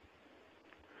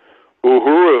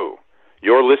Uhuru.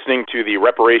 You're listening to the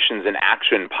Reparations in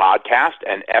Action podcast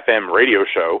and FM radio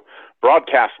show,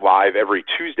 broadcast live every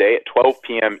Tuesday at 12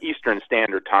 p.m. Eastern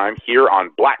Standard Time here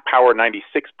on Black Power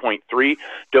 96.3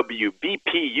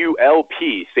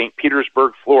 WBPU-LP, St.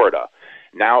 Petersburg, Florida.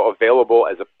 Now available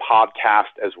as a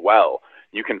podcast as well.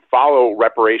 You can follow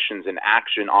Reparations in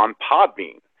Action on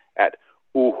Podbean at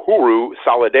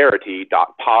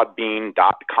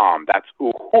uhurusolidarity.podbean.com. That's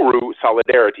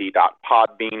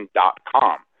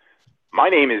uhurusolidarity.podbean.com. My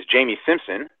name is Jamie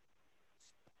Simpson.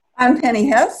 I'm Penny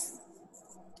Hess.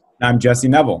 I'm Jesse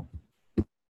Neville.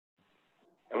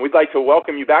 And we'd like to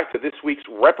welcome you back to this week's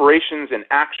Reparations in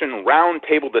Action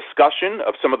roundtable discussion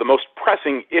of some of the most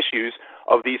pressing issues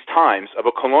of these times of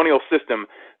a colonial system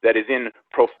that is in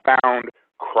profound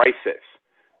crisis.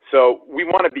 So we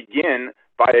want to begin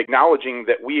by acknowledging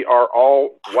that we are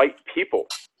all white people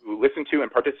who listen to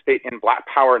and participate in Black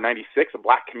Power 96, a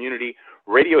Black community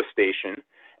radio station.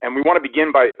 And we want to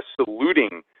begin by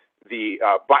saluting the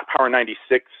Black Power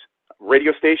 96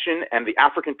 radio station and the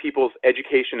African People's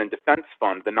Education and Defense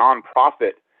Fund, the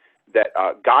nonprofit that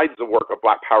guides the work of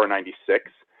Black Power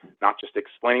 96, not just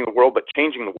explaining the world, but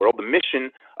changing the world. The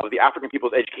mission of the African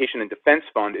People's Education and Defense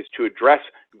Fund is to address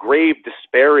grave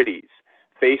disparities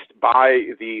faced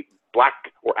by the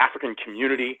Black or African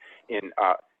community in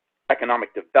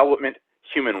economic development,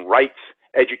 human rights,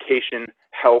 education,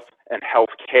 health, and health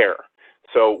care.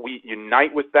 So we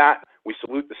unite with that. We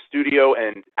salute the studio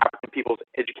and African People's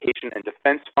Education and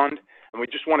Defense Fund. And we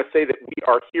just want to say that we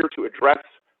are here to address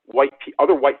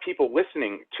other white people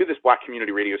listening to this Black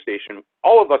community radio station.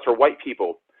 All of us are white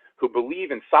people who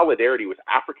believe in solidarity with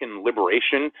African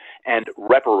liberation and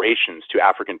reparations to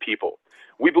African people.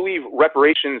 We believe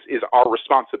reparations is our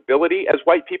responsibility as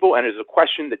white people and is a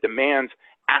question that demands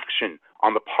action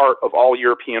on the part of all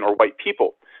European or white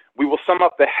people. We will sum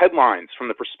up the headlines from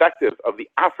the perspective of the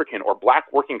African or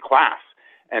Black working class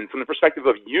and from the perspective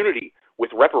of unity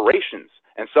with reparations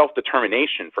and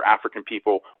self-determination for African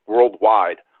people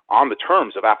worldwide on the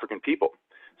terms of African people.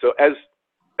 So as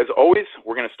always,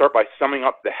 we're going to start by summing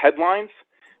up the headlines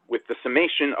with the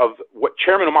summation of what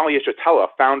Chairman Omali Yeshitela,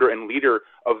 founder and leader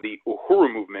of the Uhuru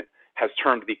movement, has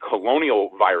termed the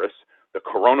colonial virus, the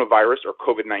coronavirus or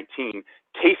COVID-19.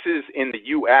 Cases in the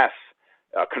U.S.,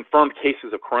 confirmed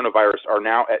cases of coronavirus are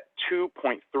now at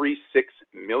 2.36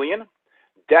 million.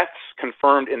 Deaths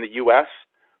confirmed in the U.S.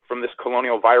 from this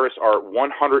colonial virus are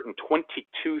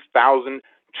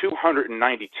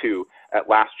 122,292 at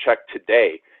last check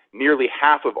today. Nearly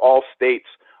half of all states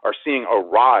are seeing a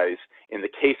rise in the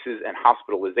cases and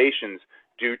hospitalizations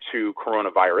due to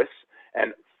coronavirus.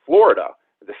 And Florida,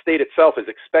 the state itself, is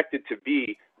expected to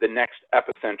be the next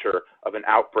epicenter of an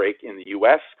outbreak in the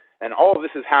U.S. And all of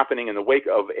this is happening in the wake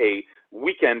of a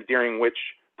weekend during which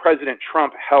President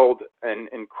Trump held an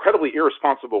incredibly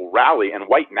irresponsible rally and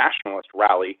white nationalist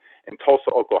rally in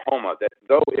Tulsa, Oklahoma, that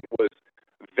though it was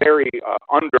very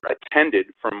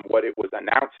underattended from what it was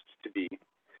announced to be,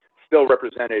 still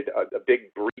represented a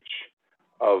big breach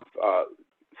of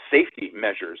safety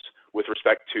measures with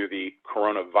respect to the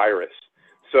coronavirus.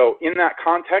 So in that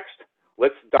context,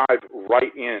 let's dive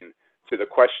right in to the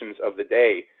questions of the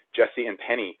day, Jesse and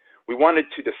Penny. We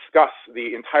wanted to discuss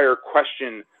the entire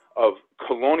question of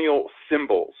colonial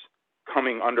symbols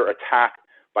coming under attack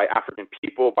by African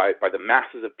people, by the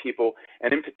masses of people,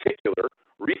 and in particular,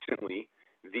 recently,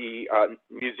 the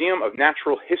Museum of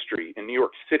Natural History in New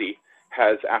York City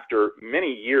has, after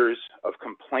many years of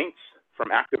complaints from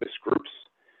activist groups,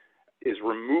 is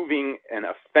removing an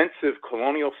offensive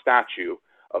colonial statue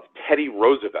of Teddy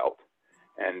Roosevelt.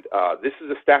 And this is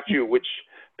a statue which,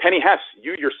 Penny Hess,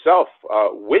 you yourself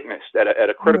witnessed at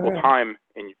a critical time.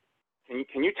 And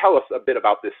can you tell us a bit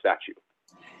about this statue?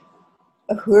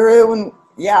 Uhuru,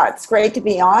 yeah, it's great to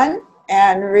be on,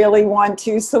 and really want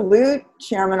to salute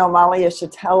Chairman Omali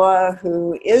Yeshitela,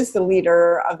 who is the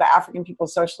leader of the African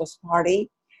People's Socialist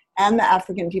Party and the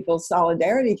African People's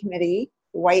Solidarity Committee,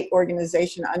 the white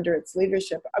organization under its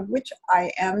leadership, of which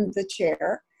I am the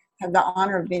chair, have the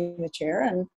honor of being the chair.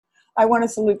 And I want to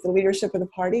salute the leadership of the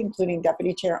party, including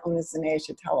Deputy Chair Omisane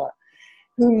Yeshitela,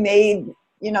 who made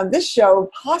this show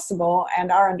possible and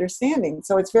our understanding.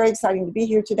 So it's very exciting to be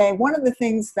here today. One of the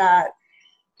things that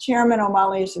Chairman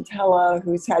Omali Yeshitela,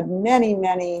 who's had many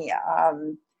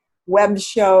web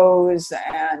shows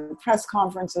and press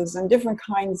conferences and different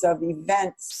kinds of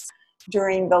events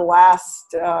during the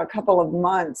last couple of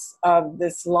months of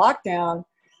this lockdown,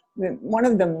 one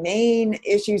of the main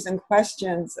issues and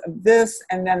questions of this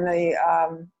and then the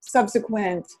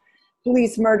subsequent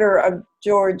police murder of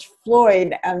George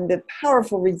Floyd and the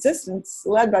powerful resistance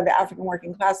led by the African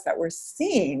working class that we're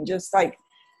seeing, just like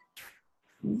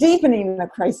deepening the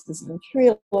crisis of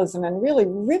imperialism and really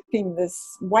ripping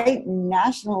this white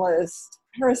nationalist,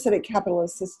 parasitic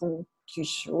capitalist system to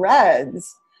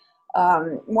shreds.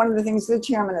 One of the things the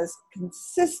chairman has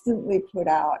consistently put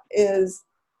out is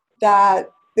that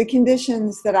the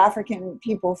conditions that African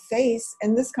people face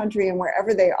in this country and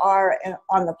wherever they are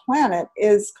on the planet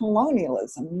is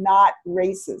colonialism, not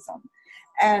racism.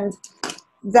 And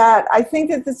that I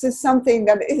think that this is something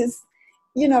that is,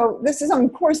 this is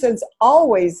of course that's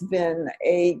always been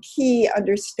a key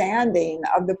understanding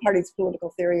of the party's political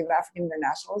theory of African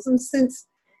internationalism since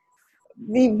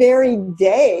the very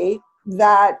day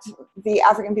that the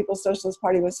African People's Socialist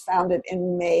Party was founded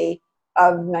in May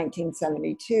of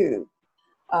 1972.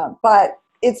 But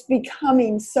it's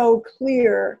becoming so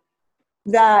clear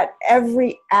that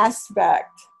every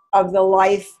aspect of the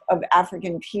life of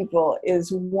African people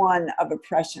is one of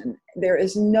oppression. There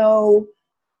is no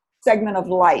segment of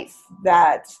life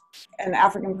that an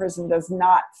African person does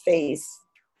not face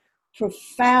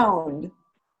profound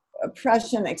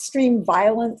oppression, extreme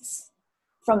violence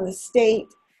from the state,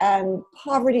 and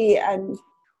poverty, and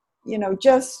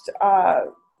just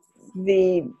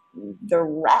the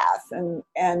wrath and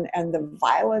the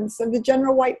violence of the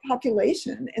general white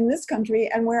population in this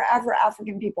country and wherever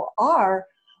African people are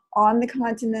on the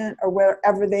continent or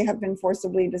wherever they have been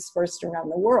forcibly dispersed around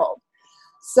the world.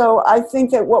 So I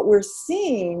think that what we're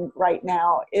seeing right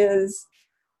now is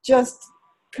just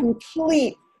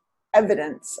complete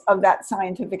evidence of that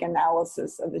scientific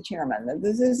analysis of the chairman, that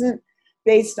this isn't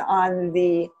based on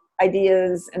the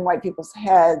ideas in white people's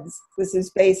heads. This is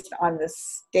based on the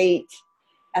state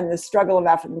and the struggle of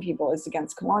African people is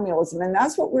against colonialism. And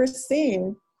that's what we're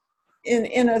seeing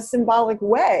in a symbolic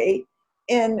way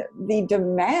in the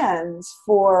demands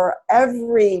for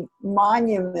every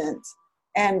monument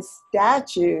and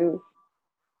statue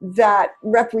that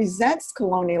represents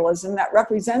colonialism, that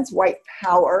represents white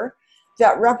power,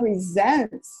 that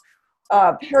represents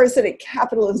parasitic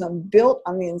capitalism built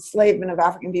on the enslavement of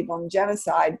African people and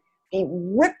genocide,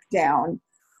 being ripped down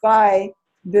by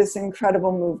this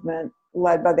incredible movement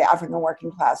led by the African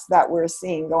working class that we're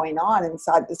seeing going on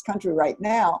inside this country right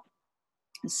now.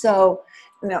 So,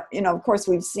 of course,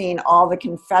 we've seen all the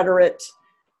Confederate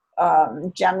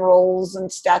generals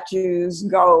and statues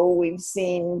go. We've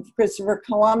seen Christopher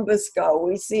Columbus go.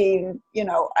 We've seen,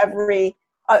 every,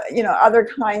 other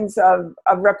kinds of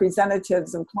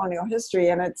representatives of colonial history.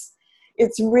 And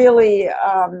it's really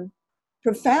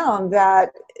profound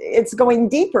that it's going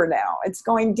deeper now. It's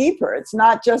going deeper. It's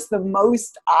not just the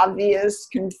most obvious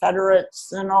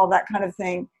Confederates and all that kind of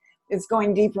thing. It's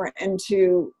going deeper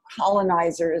into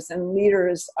colonizers and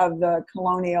leaders of the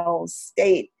colonial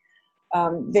state.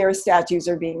 Their statues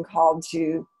are being called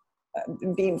to,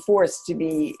 being forced to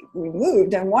be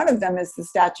removed. And one of them is the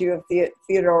statue of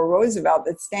Theodore Roosevelt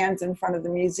that stands in front of the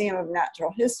Museum of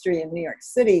Natural History in New York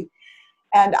City.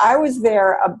 And I was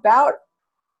there about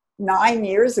 9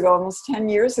 years ago, almost 10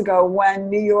 years ago, when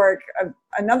New York,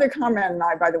 another comrade and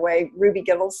I, by the way, Ruby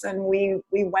Gittleson, we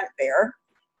went there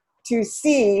to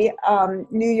see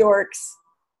New York's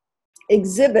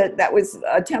exhibit that was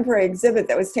a temporary exhibit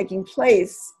that was taking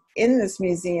place in this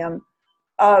museum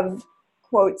of,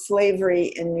 quote, slavery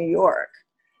in New York.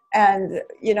 And,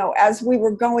 as we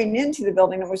were going into the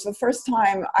building, it was the first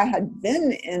time I had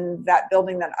been in that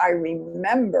building that I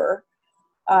remember,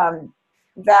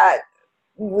 that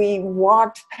we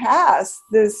walked past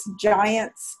this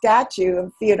giant statue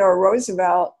of Theodore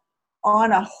Roosevelt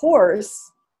on a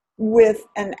horse with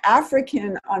an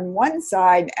African on one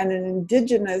side and an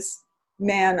indigenous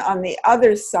man on the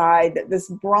other side, this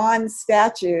bronze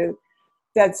statue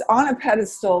that's on a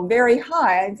pedestal very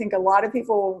high. I think a lot of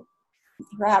people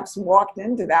perhaps walked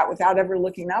into that without ever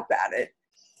looking up at it.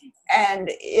 And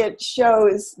it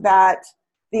shows that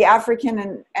the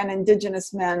African and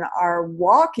indigenous men are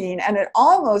walking, and it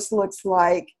almost looks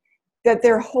like that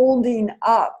they're holding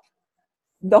up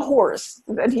the horse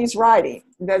that he's riding,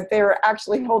 that they're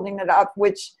actually holding it up,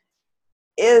 which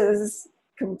is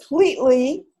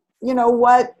completely,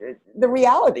 what the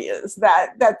reality is,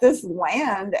 that this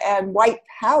land and white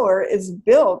power is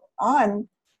built on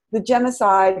the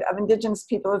genocide of indigenous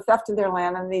people, the theft of their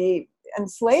land, and the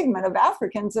enslavement of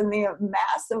Africans, and the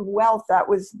massive wealth that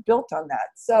was built on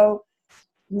that. So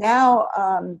now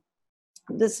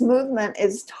this movement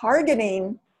is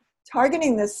targeting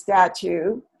this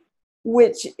statue,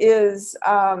 which is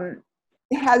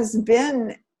has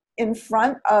been in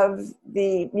front of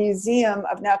the Museum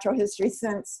of Natural History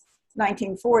since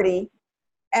 1940.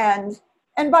 And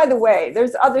by the way,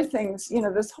 there's other things,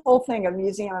 this whole thing of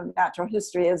Museum of Natural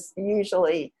History is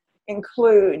usually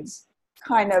includes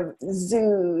kind of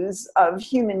zoos of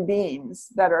human beings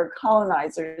that are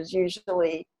colonizers,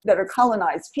 usually that are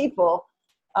colonized people,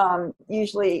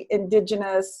 usually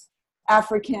indigenous,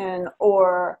 African,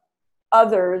 or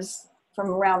others from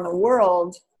around the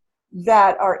world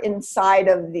that are inside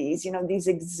of these, these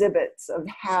exhibits of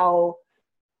how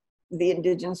the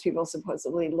indigenous people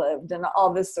supposedly lived and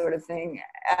all this sort of thing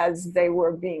as they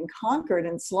were being conquered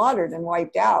and slaughtered and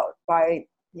wiped out by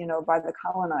the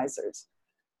colonizers.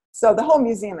 So the whole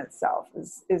museum itself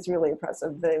is really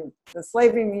impressive. The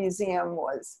Slavery Museum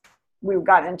we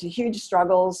got into huge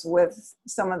struggles with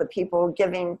some of the people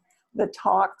giving the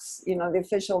talks, the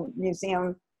official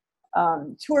museum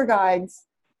tour guides,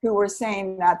 who were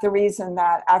saying that the reason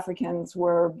that Africans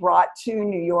were brought to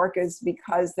New York is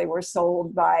because they were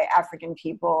sold by African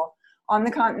people on the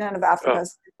continent of Africa. Oh.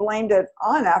 So they blamed it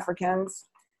on Africans.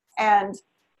 And,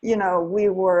 we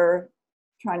were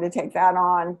trying to take that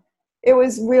on. It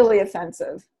was really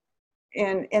offensive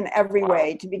in every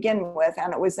way to begin with.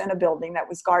 And it was in a building that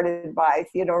was guarded by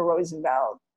Theodore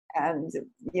Roosevelt and,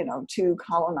 two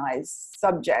colonized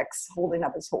subjects holding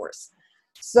up his horse.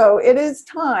 So it is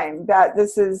time that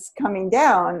this is coming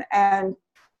down. And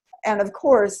of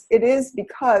course, it is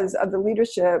because of the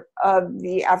leadership of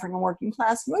the African working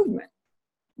class movement.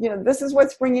 This is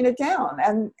what's bringing it down.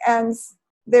 And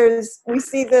we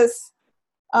see this,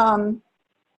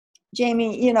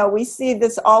 Jamie, we see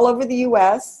this all over the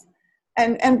US.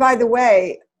 And by the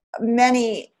way,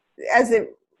 many, as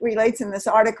it relates in this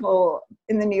article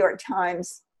in the New York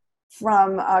Times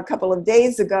from a couple of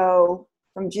days ago,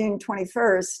 from June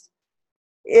 21st,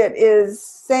 it is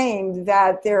saying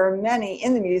that there are many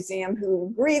in the museum who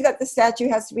agree that the statue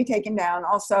has to be taken down.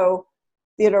 Also,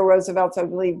 Theodore Roosevelt's, I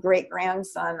believe,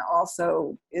 great-grandson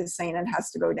also is saying it has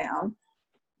to go down.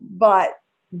 But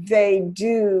they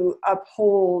do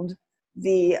uphold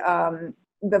the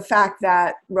fact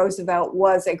that Roosevelt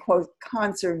was a, quote,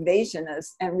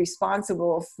 conservationist and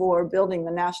responsible for building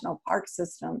the national park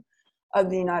system of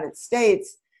the United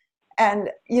States. And,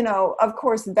 of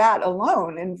course, that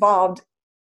alone involved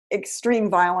extreme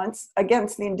violence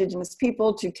against the indigenous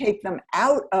people to take them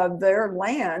out of their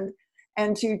land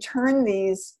and to turn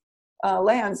these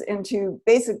lands into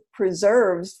basic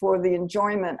preserves for the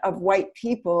enjoyment of white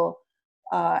people.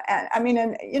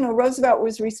 Roosevelt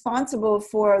was responsible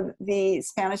for the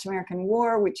Spanish-American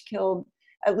War, which killed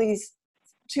at least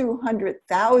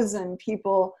 200,000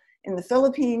 people in the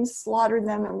Philippines, slaughtered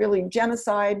them, and really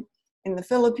genocide in the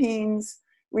Philippines,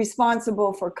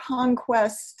 responsible for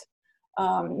conquest,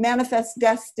 manifest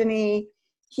destiny.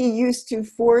 He used to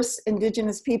force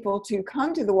indigenous people to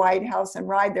come to the White House and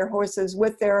ride their horses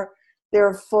with their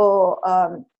full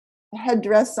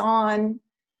headdress on,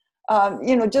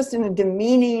 just in a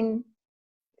demeaning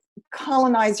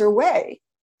colonizer way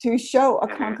to show a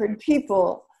conquered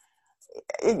people.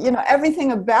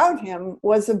 Everything about him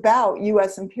was about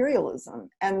U.S. imperialism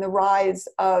and the rise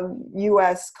of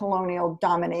U.S. colonial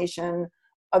domination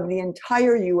of the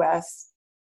entire U.S.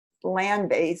 land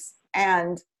base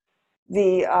and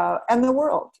the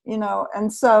world,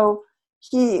 And so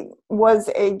he was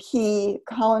a key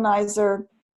colonizer.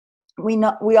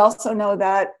 We also know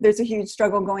that there's a huge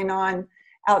struggle going on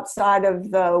outside of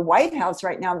the White House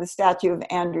right now. The statue of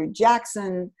Andrew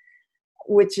Jackson,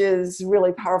 which is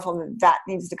really powerful, that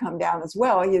needs to come down as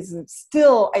well. He is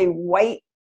still a white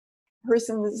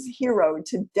person's hero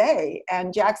today.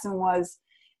 And Jackson was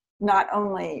not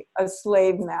only a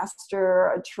slave master,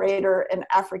 a trader in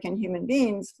African human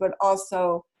beings, but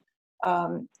also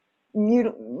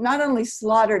not only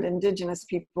slaughtered indigenous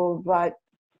people, but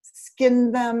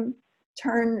skinned them,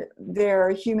 turned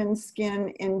their human skin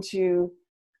into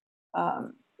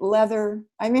leather.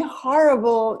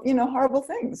 Horrible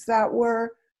things that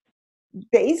were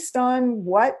based on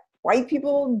what white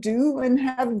people do and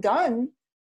have done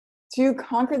to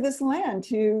conquer this land,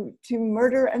 to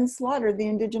murder and slaughter the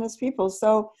indigenous people.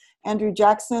 So Andrew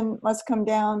Jackson must come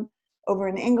down. Over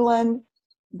in England,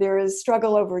 there is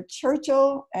struggle over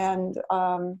Churchill and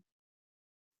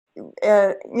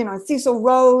Cecil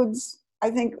Rhodes. I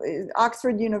think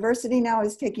Oxford University now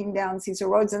is taking down Cecil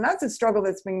Rhodes, and that's a struggle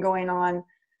that's been going on,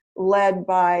 led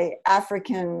by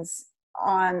Africans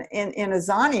in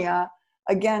Azania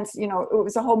against, it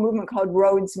was a whole movement called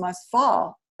Rhodes Must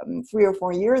Fall. 3 or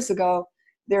 4 years ago,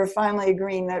 they're finally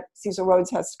agreeing that Cecil Rhodes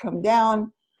has to come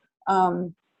down.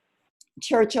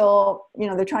 Churchill,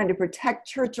 they're trying to protect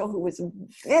Churchill, who was a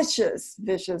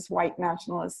vicious white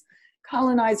nationalist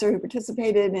colonizer who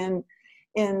participated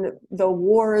in the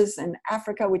wars in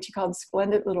Africa, which he called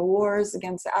splendid little wars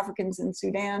against the Africans in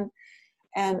Sudan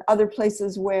and other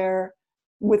places where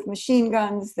with machine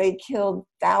guns. They killed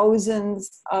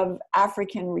thousands of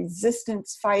African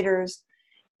resistance fighters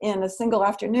in a single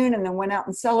afternoon, and then went out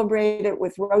and celebrated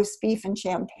with roast beef and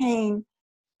champagne.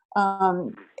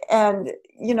 And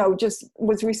just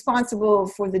was responsible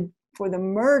for the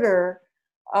murder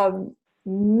of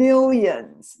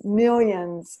millions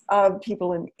of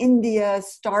people in India,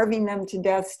 starving them to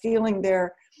death, stealing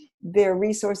their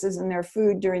resources and their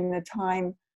food during the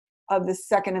time of the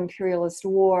Second Imperialist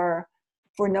War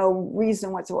for no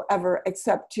reason whatsoever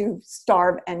except to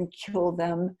starve and kill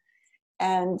them.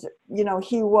 And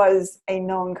he was a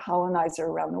known colonizer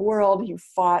around the world. He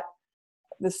fought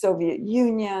the Soviet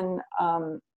Union.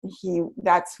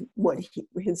 That's what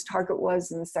his target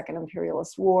was in the Second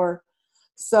Imperialist War.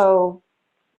 So,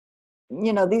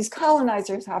 these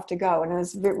colonizers have to go, and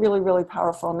it's really, really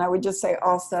powerful. And I would just say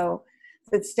also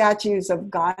that statues of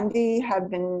Gandhi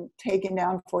have been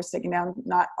forced taken down,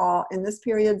 not all in this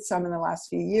period, some in the last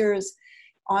few years,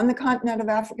 on the continent of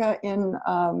Africa, in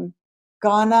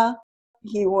Ghana.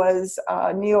 He was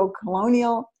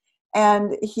neo-colonial,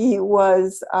 and he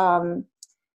was,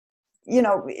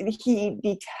 he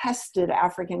detested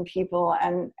African people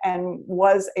and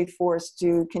was a force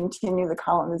to continue the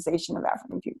colonization of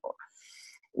African people.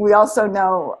 We also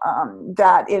know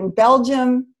that in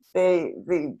Belgium, the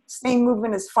same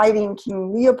movement is fighting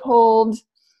King Leopold,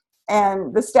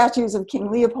 and the statues of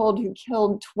King Leopold, who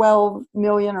killed 12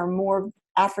 million or more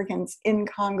Africans in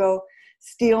Congo,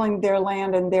 stealing their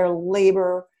land and their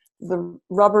labor, the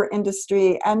rubber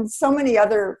industry, and so many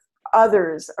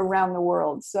others around the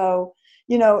world. So,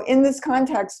 in this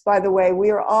context, by the way, we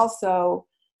are also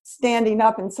standing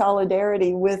up in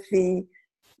solidarity with the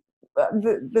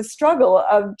struggle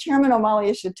of Chairman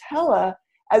Omali Yeshitela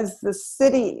as the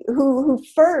city who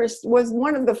first was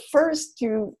one of the first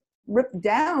to rip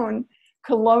down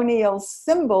colonial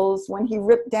symbols when he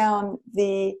ripped down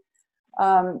the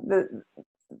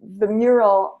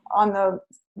mural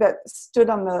that stood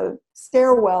on the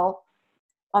stairwell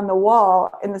on the wall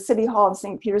in the City Hall of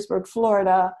St. Petersburg,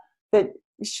 Florida, that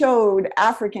showed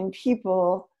African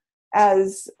people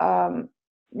as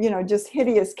just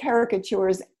hideous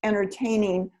caricatures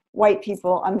entertaining white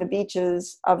people on the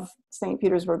beaches of St.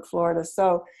 Petersburg, Florida.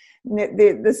 So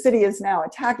the city is now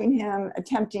attacking him,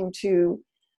 attempting to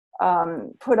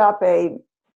put up a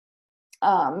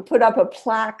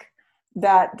plaque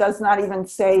that does not even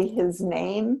say his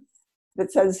name,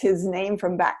 that says his name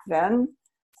from back then.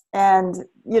 And,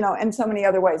 in so many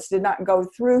other ways, did not go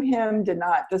through him, did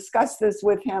not discuss this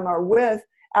with him or with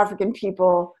African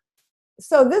people.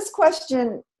 So this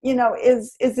question,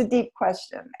 is a deep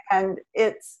question, and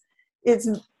it's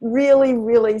really,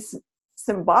 really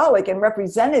symbolic and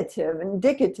representative,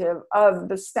 indicative of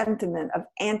the sentiment of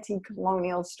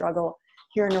anti-colonial struggle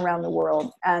here and around the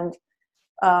world. And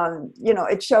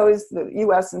it shows the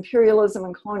U.S. imperialism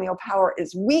and colonial power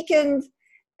is weakened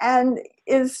and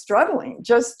is struggling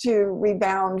just to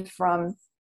rebound from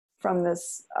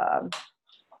this,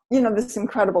 this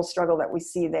incredible struggle that we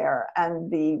see there.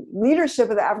 And the leadership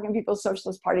of the African People's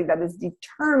Socialist Party that is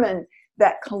determined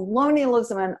that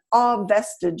colonialism and all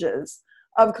vestiges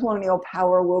of colonial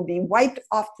power will be wiped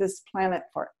off this planet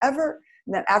forever,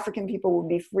 and that African people will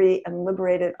be free and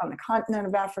liberated on the continent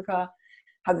of Africa,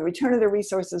 have the return of their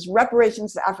resources,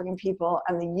 reparations to African people,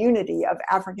 and the unity of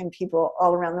African people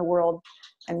all around the world.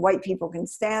 And white people can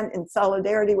stand in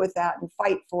solidarity with that and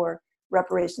fight for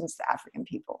reparations to African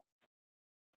people.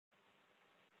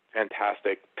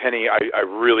 Fantastic. Penny, I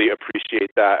really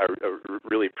appreciate that. I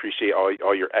really appreciate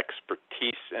all your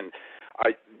expertise. And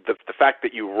the fact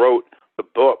that you wrote the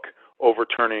book,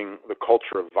 Overturning the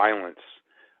Culture of Violence,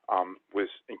 was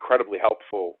incredibly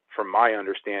helpful from my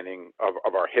understanding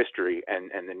of our history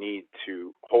and the need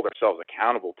to hold ourselves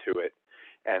accountable to it,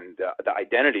 and the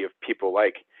identity of people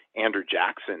like Andrew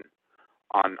Jackson,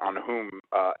 on whom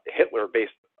Hitler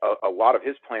based a lot of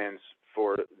his plans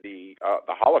for the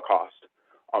Holocaust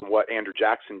on what Andrew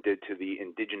Jackson did to the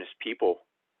indigenous people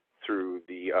through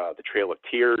the Trail of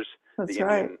Tears, That's the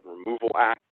right. Indian Removal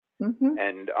Act, Mm-hmm.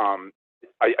 and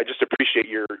I just appreciate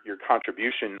your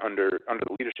contribution under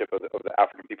the leadership of the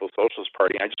African People's Socialist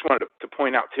Party. And I just wanted to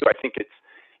point out, too, I think it's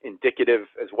indicative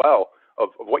as well of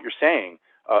what you're saying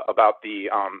about the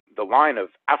line of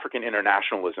African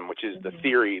internationalism, which is the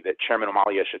theory that Chairman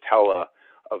Omali Yeshitela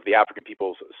of the African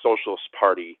People's Socialist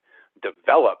Party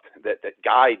developed that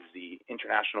guides the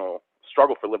international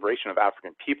struggle for liberation of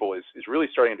African people is really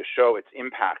starting to show its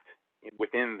impact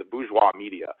within the bourgeois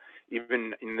media.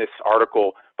 Even in this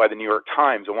article by the New York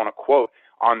Times, I want to quote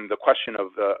on the question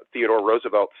of Theodore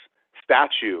Roosevelt's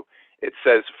statue. It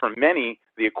says, "For many,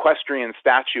 the equestrian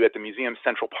statue at the museum's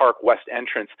Central Park West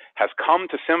entrance has come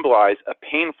to symbolize a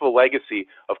painful legacy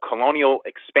of colonial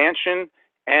expansion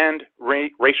and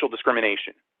racial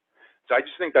discrimination. So I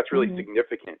just think that's really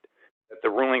significant that the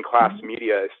ruling class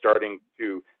media is starting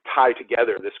to tie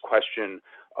together this question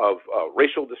of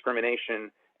racial discrimination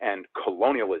and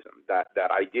colonialism. That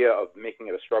idea of making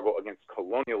it a struggle against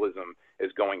colonialism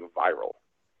is going viral.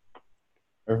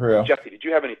 Jesse, did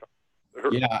you have any thoughts?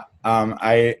 Yeah,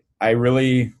 I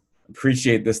really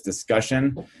appreciate this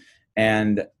discussion,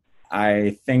 and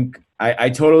I think I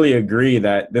totally agree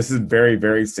that this is very,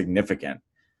 very significant.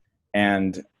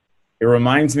 And it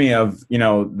reminds me of,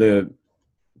 the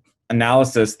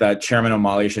analysis that Chairman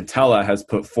Omali Yeshitela has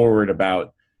put forward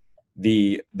about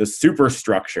the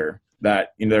superstructure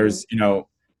that, there's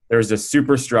a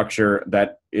superstructure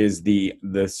that is the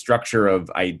structure of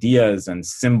ideas and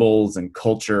symbols and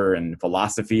culture and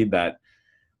philosophy that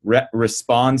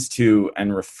responds to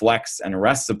and reflects and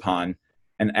rests upon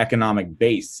an economic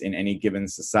base in any given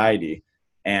society.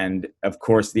 And of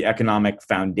course, the economic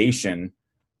foundation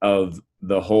of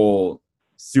the whole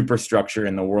superstructure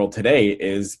in the world today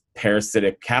is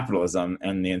parasitic capitalism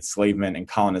and the enslavement and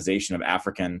colonization of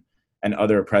African and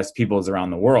other oppressed peoples around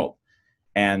the world.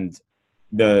 And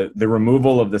the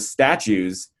removal of the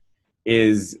statues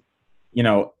is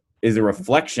a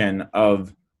reflection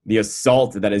of the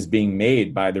assault that is being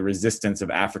made by the resistance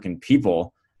of African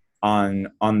people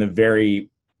on the very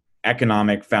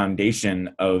economic foundation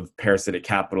of parasitic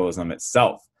capitalism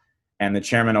itself. And the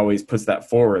chairman always puts that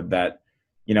forward, that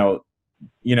the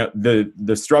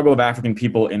struggle of African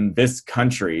people in this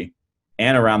country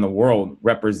and around the world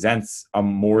represents a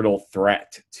mortal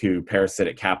threat to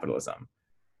parasitic capitalism.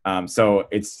 So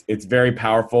it's very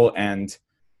powerful, and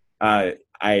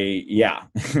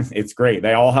it's great.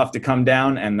 They all have to come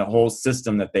down, and the whole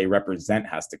system that they represent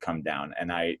has to come down.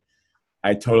 And I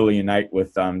totally unite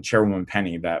with Chairwoman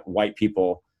Penny that white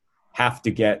people have to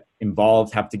get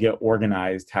involved, have to get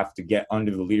organized, have to get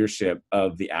under the leadership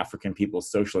of the African People's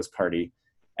Socialist Party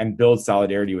and build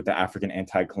solidarity with the African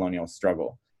anti-colonial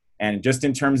struggle. And just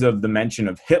in terms of the mention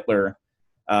of Hitler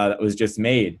that was just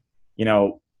made,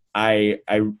 I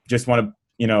just want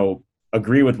to,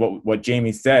 agree with what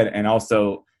Jamie said, and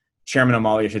also Chairman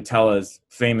Omali Yeshitela's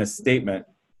famous statement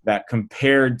that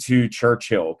compared to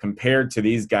Churchill, compared to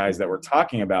these guys that we're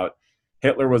talking about,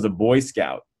 Hitler was a Boy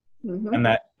Scout. And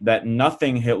that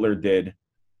nothing Hitler did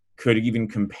could even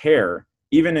compare,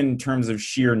 even in terms of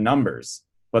sheer numbers,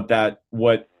 but that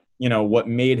what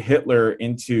made Hitler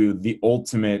into the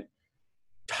ultimate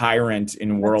tyrant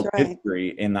in world history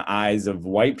in the eyes of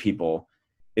white people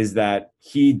is that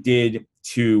he did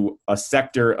to a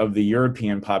sector of the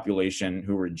European population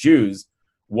who were Jews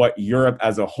what Europe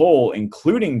as a whole,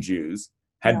 including Jews,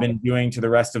 had been doing to the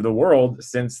rest of the world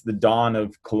since the dawn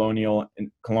of colonial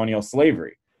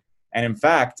slavery. And in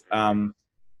fact,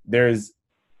 there's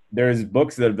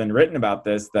books that have been written about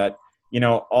this, that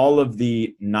all of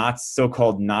the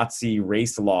so-called Nazi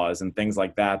race laws and things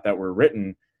like that were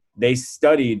written, they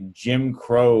studied Jim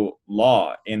Crow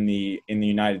law in the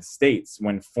United States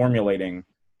when formulating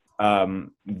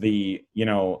the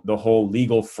whole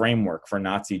legal framework for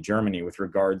Nazi Germany with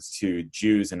regards to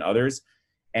Jews and others.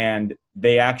 And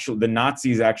the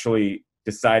Nazis actually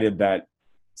decided that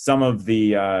some of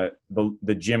the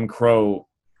Jim Crow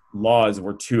laws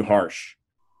were too harsh,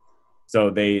 so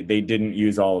they didn't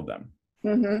use all of them.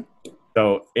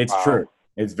 So it's true.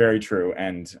 It's very true.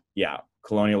 And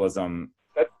colonialism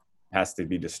has to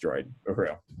be destroyed. For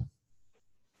real.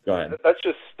 Go ahead. That's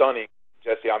just stunning,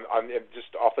 Jesse. I'm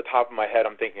just off the top of my head,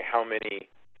 I'm thinking how many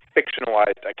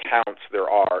fictionalized accounts there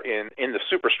are in the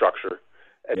superstructure,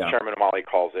 as Chairman Omali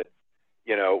calls it.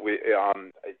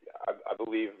 I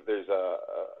believe there's a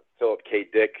Philip K.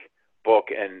 Dick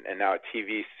book and now a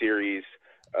TV series,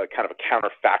 kind of a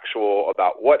counterfactual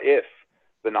about what if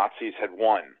the Nazis had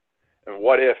won, and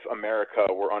what if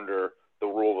America were under the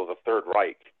rule of the Third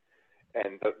Reich,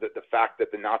 and the fact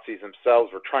that the Nazis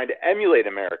themselves were trying to emulate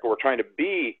America, were trying to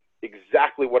be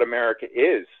exactly what America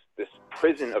is, this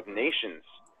prison of nations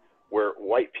where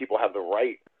white people have the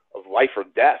right of life or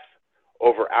death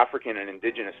over African and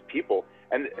indigenous people.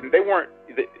 And they weren't,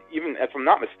 even if I'm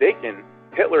not mistaken,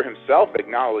 Hitler himself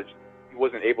acknowledged he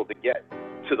wasn't able to get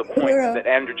to the point that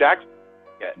Andrew Jackson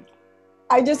get.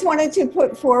 I just wanted to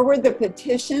put forward the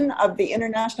petition of the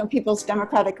International People's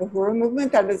Democratic Uhuru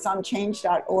Movement that is on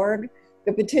change.org,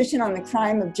 the petition on the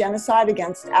crime of genocide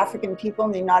against African people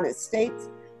in the United States,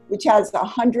 which has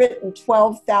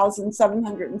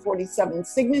 112,747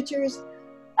 signatures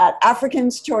at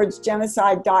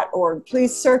africanstowardsgenocide.org.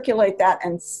 Please circulate that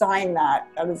and sign that.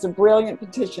 That is a brilliant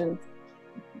petition.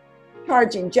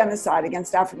 charging genocide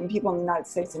against African people in the United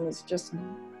States, and is just,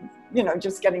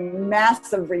 just getting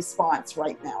massive response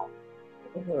right now.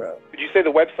 Uhuru. Could you say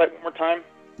the website one more time?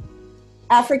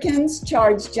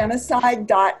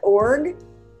 AfricansChargedGenocide.org.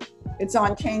 It's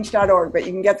on change.org, but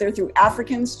you can get there through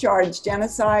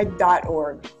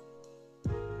AfricansChargedGenocide.org.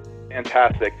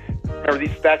 Fantastic. Remember,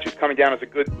 these statutes coming down is a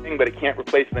good thing, but it can't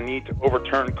replace the need to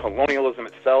overturn colonialism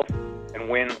itself and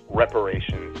win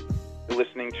reparations. You're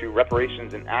listening to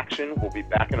Reparations in Action. We'll be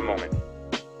back in a moment.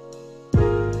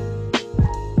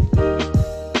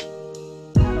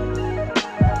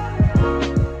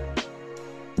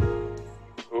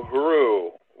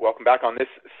 Uhuru, welcome back on this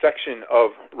section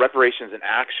of Reparations in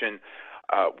Action.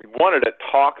 We wanted to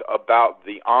talk about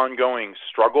the ongoing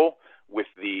struggle with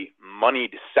the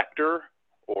moneyed sector,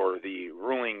 or the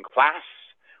ruling class,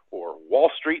 or Wall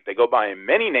Street. They go by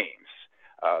many names,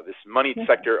 this moneyed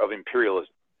sector of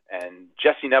imperialism. And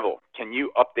Jesse Neville, can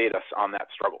you update us on that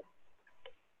struggle?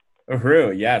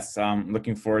 Uhuru, yes. I'm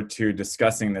looking forward to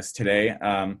discussing this today.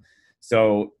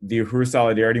 So the Uhuru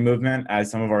Solidarity Movement, as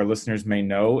some of our listeners may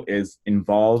know, is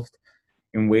involved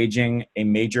in waging a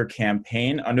major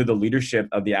campaign under the leadership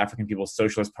of the African People's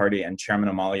Socialist Party and Chairman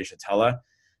Omali Yeshitela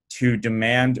to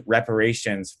demand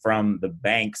reparations from the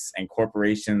banks and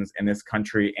corporations in this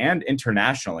country and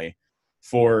internationally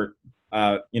for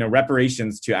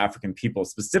reparations to African people,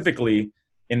 specifically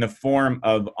in the form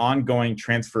of ongoing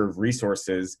transfer of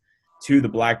resources to the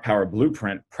Black Power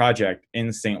Blueprint project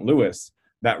in St. Louis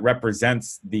that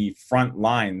represents the front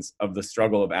lines of the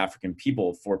struggle of African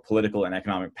people for political and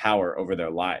economic power over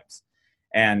their lives.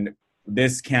 And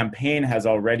this campaign has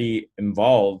already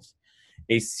involved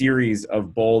a series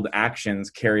of bold actions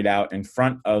carried out in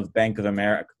front of Bank of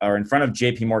America, or in front of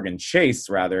JP Morgan Chase,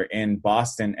 rather, in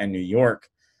Boston and New York,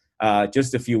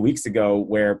 just a few weeks ago,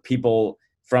 where people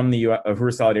from the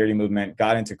Uhuru Solidarity Movement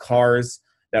got into cars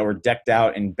that were decked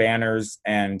out in banners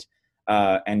and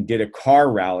did a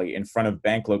car rally in front of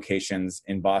bank locations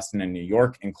in Boston and New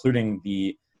York, including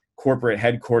the corporate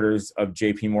headquarters of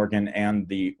JP Morgan and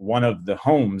one of the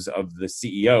homes of the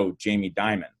CEO, Jamie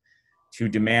Dimon, to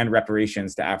demand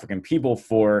reparations to African people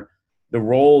for the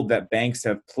role that banks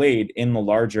have played in the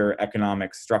larger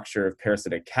economic structure of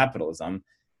parasitic capitalism,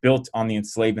 built on the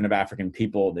enslavement of African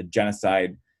people, the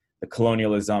genocide, the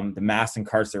colonialism, the mass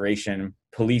incarceration,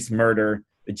 police murder,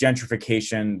 the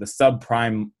gentrification, the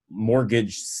subprime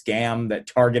mortgage scam that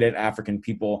targeted African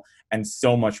people, and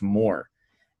so much more.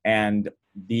 And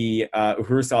the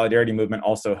Uhuru Solidarity Movement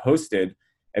also hosted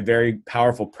a very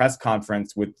powerful press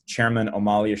conference with Chairman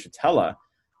Omali Yeshitela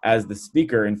as the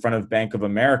speaker in front of Bank of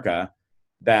America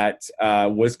that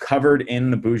was covered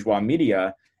in the bourgeois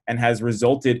media and has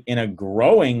resulted in a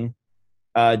growing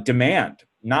demand,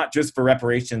 not just for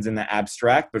reparations in the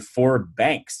abstract, but for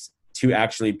banks to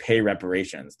actually pay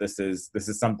reparations. This is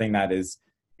something that is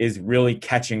really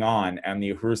catching on, and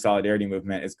the Uhuru Solidarity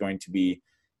Movement is going to be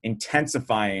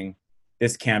intensifying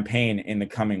this campaign in the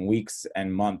coming weeks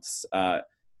and months,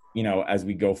 as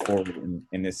we go forward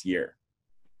in this year.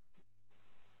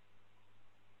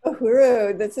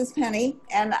 Uhuru, this is Penny,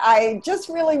 and I just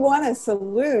really want to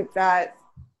salute that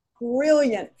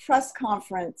brilliant press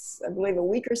conference, I believe a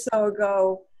week or so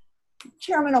ago.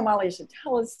 Chairman Omali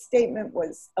Yeshitela's statement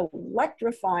was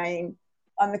electrifying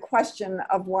on the question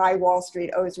of why Wall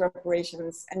Street owes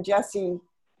reparations. And Jesse,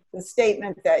 the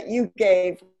statement that you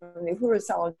gave from the Uhuru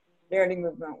Solidarity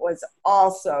Movement was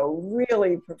also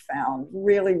really profound,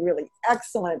 really, really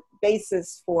excellent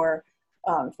basis for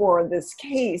this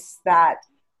case that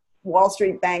Wall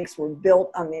Street banks were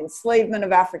built on the enslavement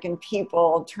of African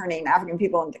people, turning African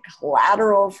people into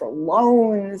collateral for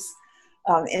loans,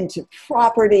 into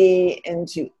property,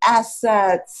 into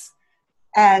assets,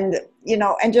 and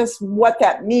just what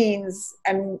that means.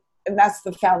 And that's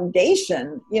the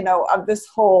foundation, of this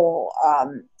whole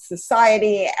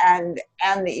society and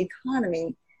the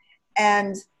economy.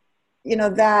 And,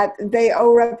 that they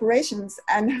owe reparations,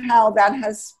 and how that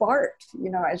has sparked,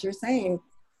 as you're saying,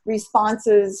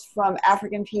 responses from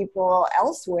African people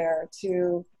elsewhere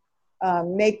to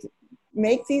make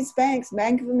these banks,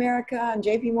 Bank of America and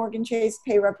JP Morgan Chase,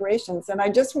 pay reparations. And I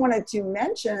just wanted to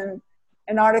mention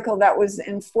an article that was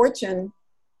in Fortune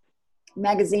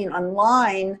magazine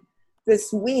online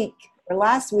this week or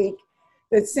last week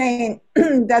that's saying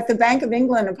that the Bank of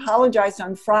England apologized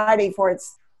on Friday for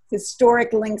its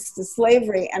historic links to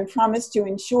slavery and promised to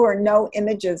ensure no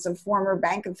images of former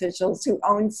bank officials who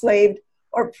owned, enslaved,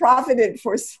 or profited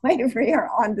for slavery are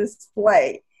on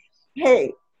display.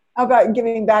 Hey, how about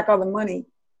giving back all the money?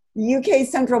 The UK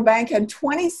central bank had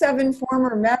 27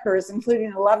 former members,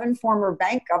 including 11 former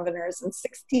bank governors and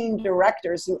 16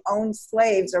 directors who owned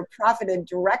slaves or profited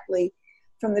directly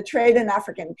from the trade in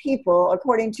African people,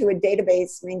 according to a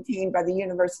database maintained by the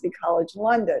University College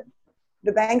London.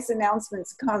 The bank's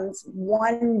announcements comes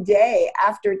one day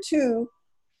after two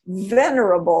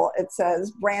venerable, it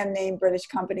says, brand name British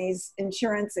companies,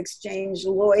 insurance exchange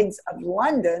Lloyd's of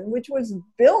London, which was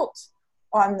built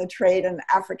on the trade in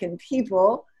African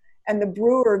people, and the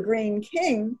Brewer Green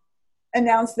King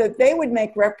announced that they would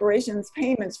make reparations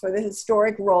payments for the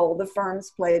historic role the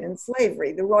firms played in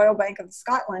slavery. The Royal Bank of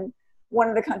Scotland, one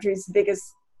of the country's biggest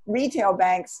retail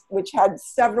banks, which had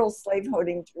several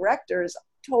slaveholding directors,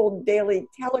 told Daily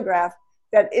Telegraph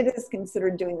that it is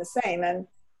considered doing the same. And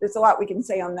there's a lot we can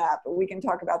say on that, but we can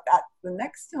talk about that the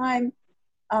next time.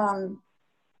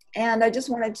 And I just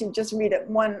wanted to just read it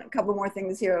a couple more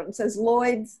things here. It says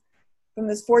Lloyd's, from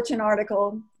this Fortune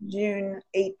article, June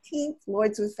 18th,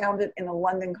 Lloyd's was founded in a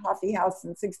London coffee house in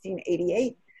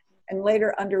 1688 and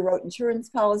later underwrote insurance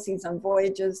policies on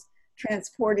voyages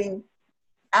transporting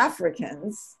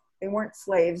Africans. They weren't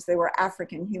slaves, they were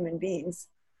African human beings,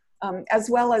 as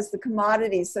well as the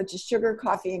commodities such as sugar,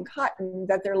 coffee, and cotton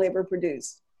that their labor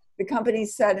produced. The company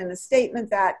said in a statement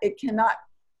that it cannot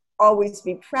always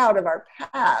be proud of our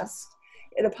past.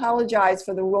 It apologized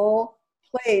for the role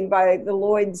played by the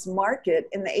Lloyd's market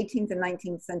in the 18th and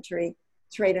 19th century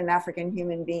trade in African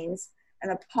human beings, an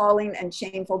appalling and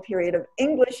shameful period of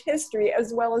English history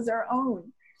as well as our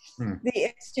own. The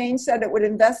exchange said it would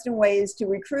invest in ways to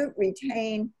recruit,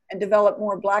 retain, and develop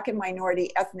more Black and minority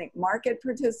ethnic market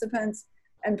participants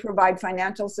and provide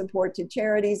financial support to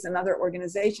charities and other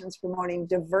organizations promoting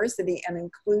diversity and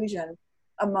inclusion,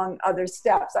 among other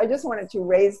steps. I just wanted to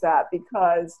raise that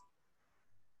because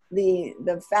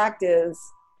the fact is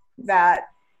that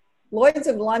Lloyd's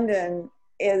of London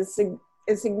is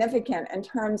significant in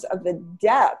terms of the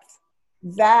depth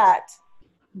that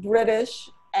British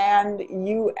and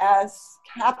U.S.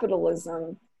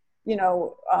 capitalism,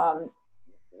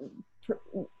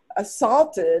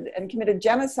 assaulted and committed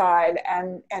genocide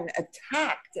and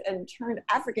attacked and turned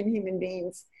African human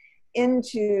beings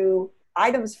into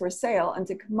items for sale,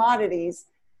 into commodities.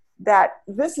 That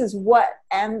this is what,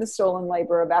 and the stolen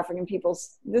labor of African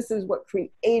peoples, this is what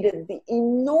created the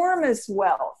enormous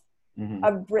wealth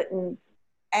of Britain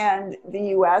and the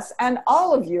US and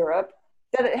all of Europe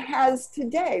that it has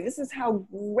today. This is how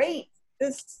great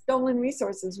this stolen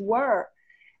resources were.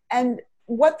 And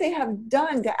what they have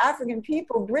done to African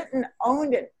people. Britain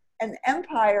owned an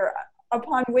empire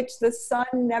upon which the sun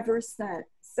never set.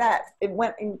 It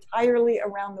went entirely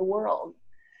around the world.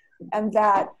 And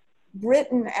that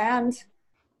Britain and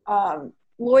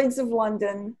Lloyd's of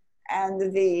London and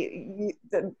the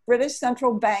British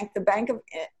Central Bank, the Bank of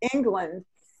England,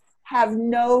 have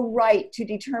no right to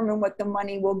determine what the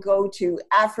money will go to.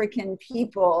 African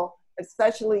people,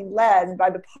 especially led by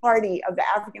the party of the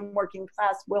African working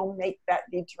class, will make that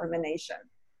determination.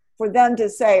 For them to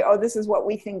say, oh, this is what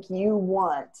we think you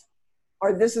want,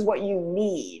 or this is what you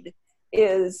need,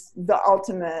 is the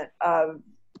ultimate of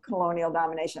colonial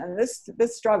domination. And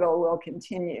this struggle will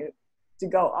continue to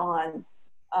go on.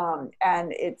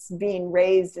 And it's being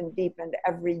raised and deepened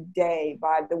every day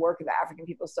by the work of the African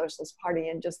People's Socialist Party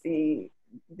and just the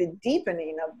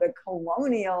deepening of the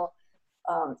colonial,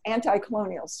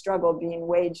 anti-colonial struggle being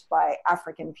waged by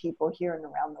African people here and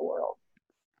around the world.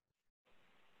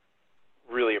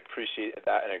 Really appreciate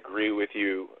that and agree with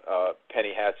you,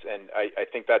 Penny Hess. And I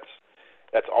think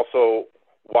that's also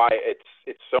why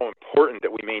it's so important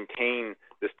that we maintain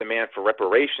this demand for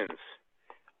reparations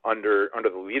under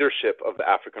the leadership of the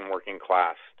African working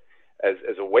class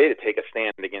as a way to take a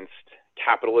stand against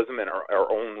capitalism and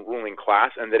our own ruling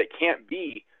class, and that it can't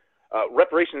be,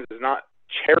 reparations is not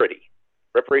charity.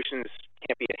 Reparations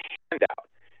can't be a handout.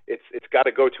 It's got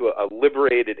to go to a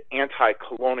liberated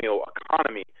anti-colonial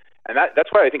economy. And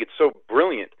that's why I think it's so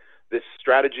brilliant, this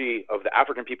strategy of the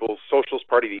African People's Socialist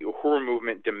Party, the Uhuru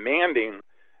movement, demanding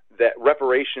that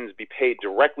reparations be paid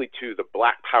directly to the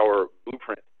Black Power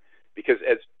blueprint. Because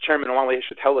as Chairman Omali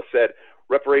Yeshitela said,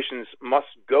 reparations must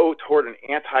go toward an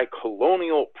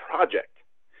anti-colonial project.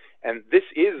 And this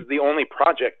is the only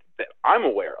project that I'm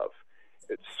aware of.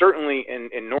 It's certainly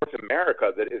in North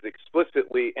America that is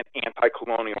explicitly an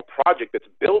anti-colonial project that's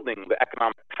building the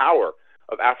economic power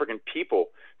of African people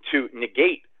to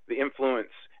negate the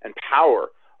influence and power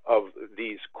of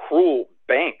these cruel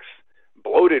banks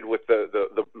bloated with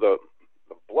the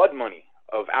blood money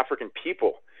of African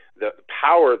people. The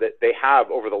power that they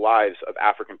have over the lives of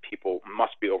African people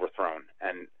must be overthrown.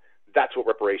 And that's what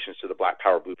reparations to the Black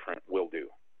Power blueprint will do.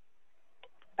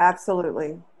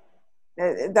 Absolutely.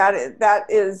 That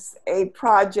is a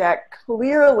project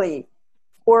clearly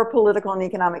for political and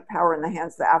economic power in the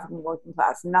hands of the African working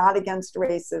class, not against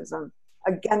racism,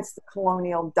 against the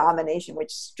colonial domination,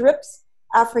 which strips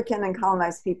African and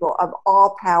colonized people of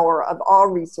all power, of all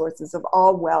resources, of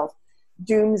all wealth,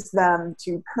 dooms them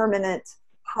to permanent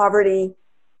poverty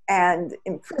and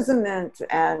imprisonment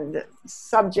and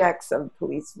subjects of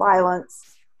police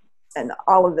violence and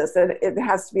all of this. It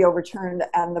has to be overturned,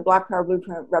 and the Black Power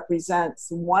Blueprint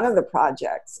represents one of the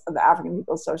projects of the African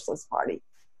People's Socialist Party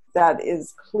that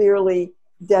is clearly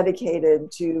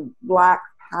dedicated to Black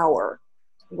power,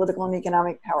 political and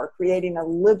economic power, creating a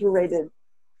liberated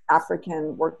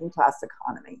African working class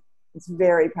economy. It's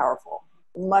very powerful.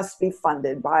 It must be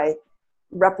funded by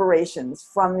reparations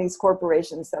from these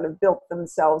corporations that have built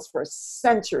themselves for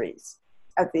centuries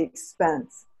at the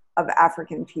expense of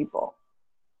African people.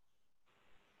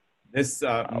 This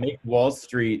Make Wall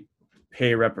Street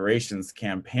Pay Reparations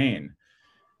campaign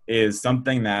is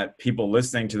something that people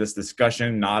listening to this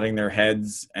discussion, nodding their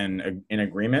heads and in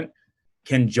agreement,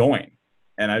 can join.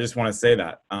 And I just want to say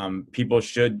that people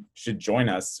should join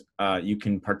us. You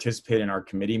can participate in our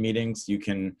committee meetings. You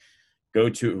can go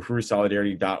to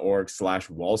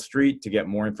uhurusolidarity.org/Wall Street to get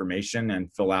more information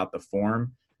and fill out the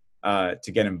form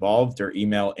to get involved, or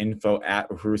email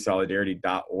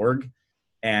info@uhurusolidarity.org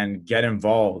and get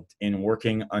involved in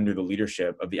working under the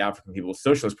leadership of the African People's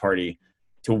Socialist Party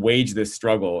to wage this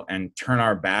struggle and turn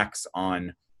our backs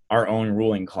on our own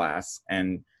ruling class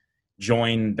and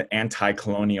join the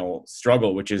anti-colonial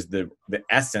struggle, which is the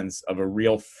essence of a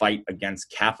real fight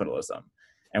against capitalism.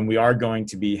 And we are going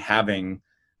to be having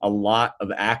a lot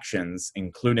of actions,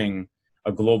 including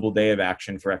a global day of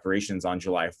action for reparations on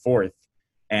July 4th,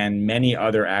 and many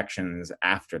other actions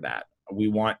after that. We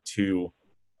want to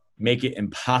make it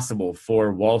impossible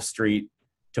for Wall Street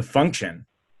to function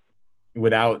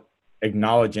without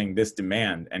acknowledging this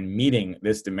demand and meeting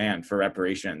this demand for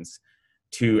reparations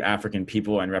to African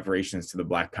people and reparations to the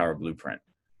Black Power Blueprint.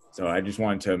 So I just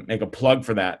wanted to make a plug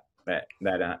for that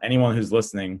anyone who's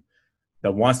listening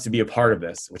that wants to be a part of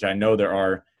this, which I know there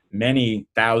are many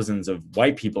thousands of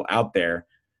white people out there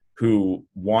who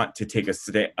want to take a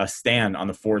stand on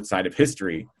the forward side of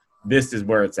history. This is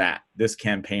where it's at, this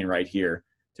campaign right here,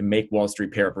 to make Wall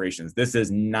Street pay reparations. This is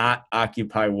not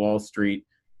Occupy Wall Street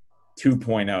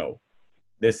 2.0.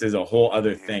 This is a whole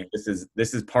other thing. This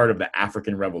is part of the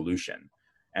African Revolution.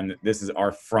 And this is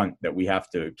our front that we have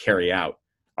to carry out,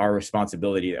 our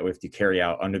responsibility that we have to carry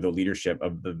out under the leadership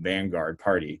of the vanguard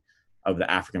party of the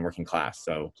African working class.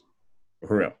 So,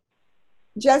 uhuru.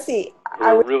 Jesse,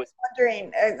 I was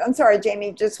wondering, I'm sorry,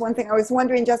 Jamie, just one thing. I was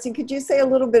wondering, Jesse, could you say a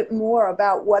little bit more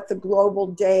about what the Global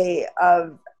Day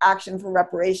of Action for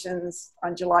Reparations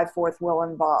on July 4th will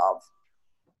involve?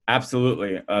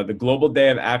 Absolutely. The Global Day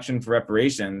of Action for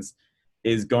Reparations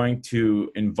is going to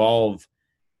involve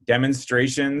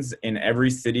demonstrations in every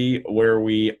city where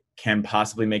we can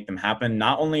possibly make them happen,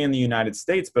 not only in the United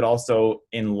States, but also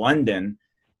in London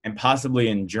and possibly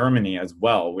in Germany as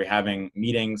well. We're having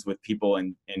meetings with people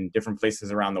in different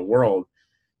places around the world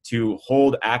to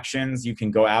hold actions. You can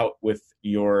go out with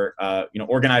your,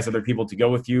 organize other people to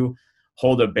go with you,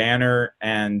 hold a banner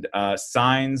and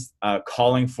signs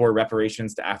calling for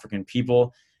reparations to African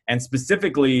people, and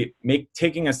specifically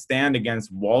taking a stand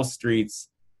against Wall Street's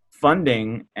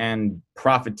funding and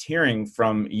profiteering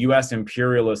from U.S.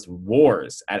 imperialist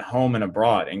wars at home and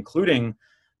abroad, including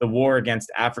the war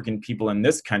against African people in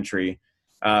this country.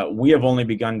 We have only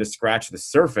begun to scratch the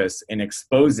surface in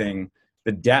exposing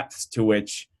the depths to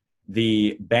which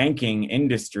the banking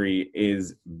industry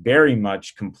is very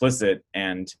much complicit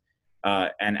and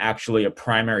actually a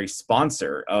primary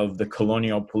sponsor of the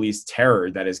colonial police terror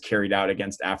that is carried out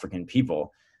against African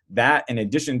people. That, in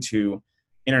addition to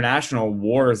international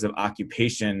wars of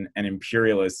occupation and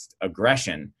imperialist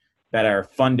aggression that are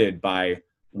funded by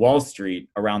Wall Street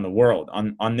around the world.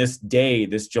 On this day,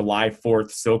 this July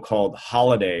 4th so-called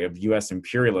holiday of U.S.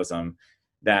 imperialism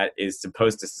that is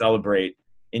supposed to celebrate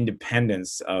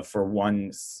independence for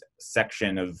one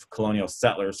section of colonial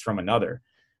settlers from another.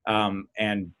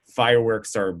 And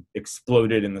fireworks are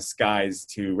exploded in the skies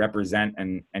to represent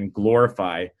and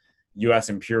glorify U.S.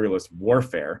 imperialist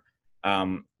warfare.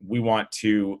 We want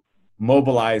to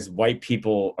mobilize white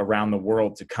people around the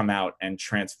world to come out and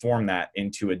transform that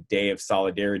into a day of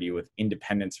solidarity with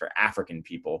independence for African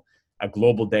people, a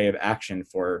global day of action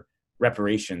for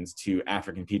reparations to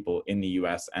African people in the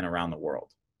U.S. and around the world.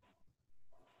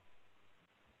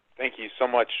 Thank you so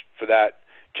much for that,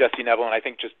 Jesse Neville. And I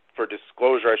think just for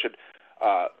disclosure, I should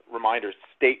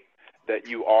state that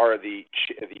you are the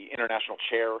international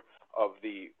chair of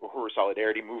the Uhuru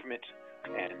Solidarity Movement,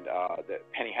 and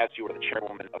Penny Hesse, you are the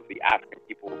chairwoman of the African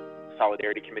People's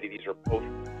Solidarity Committee. These are both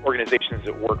organizations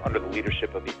that work under the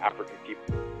leadership of the African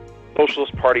People's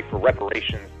Socialist Party for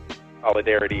Reparations,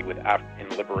 Solidarity with African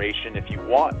Liberation. If you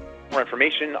want more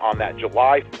information on that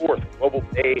July 4th Global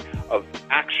Day of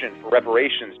Action for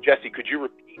Reparations, Jesse, could you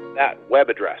repeat that web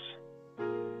address?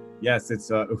 Yes, it's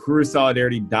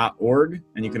uhurusolidarity.org,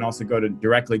 and you can also go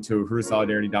directly to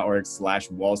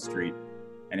uhurusolidarity.org/Wall Street,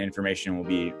 and information will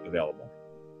be available.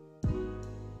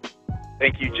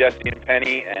 Thank you, Jesse and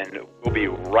Penny, and we'll be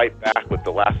right back with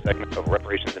the last segment of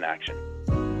Reparations in Action.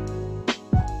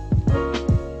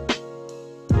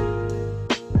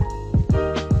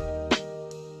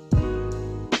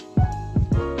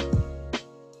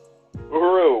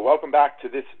 Uhuru, welcome back to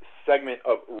this segment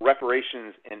of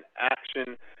Reparations in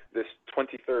Action, this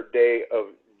 23rd day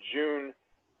of June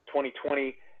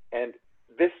 2020. And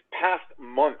this past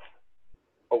month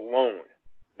alone,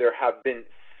 there have been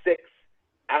 6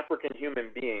 African human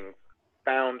beings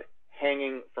found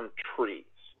hanging from trees.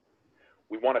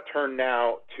 We want to turn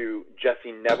now to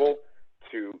Jesse Neville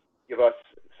to give us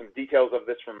some details of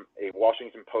this from a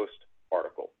Washington Post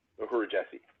article. Uhuru,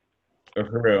 Jesse.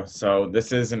 Uhuru. So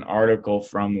this is an article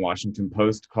from Washington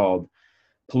Post called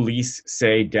 "Police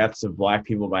Say Deaths of Black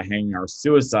People by Hanging Are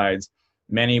Suicides.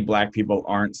 Many Black People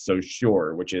Aren't So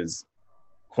Sure," which is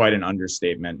quite an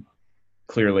understatement.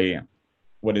 Clearly,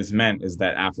 what is meant is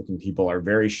that African people are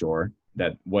very sure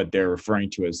that what they're referring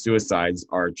to as suicides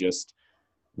are just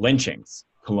lynchings,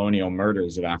 colonial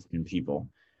murders of African people.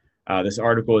 This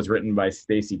article is written by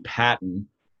Stacey Patton,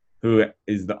 who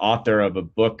is the author of a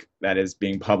book that is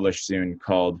being published soon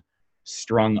called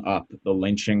 "Strung Up: The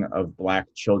Lynching of Black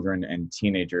Children and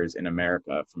Teenagers in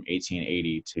America from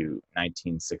 1880 to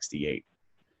 1968.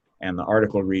 And the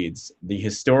article reads, "The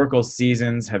historical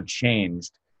seasons have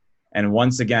changed, and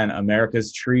once again,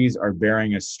 America's trees are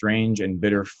bearing a strange and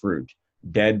bitter fruit,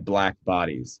 dead Black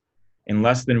bodies. In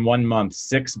less than 1 month,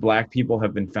 6 Black people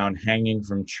have been found hanging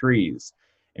from trees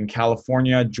in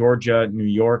California, Georgia, New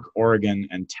York, Oregon,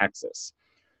 and Texas.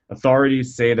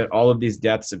 Authorities say that all of these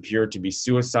deaths appear to be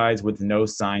suicides with no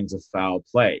signs of foul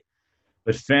play.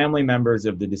 But family members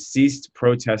of the deceased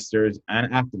protesters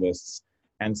and activists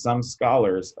and some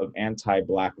scholars of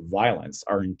anti-Black violence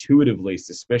are intuitively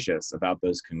suspicious about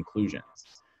those conclusions.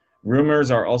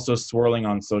 Rumors are also swirling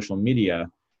on social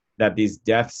media that these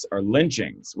deaths are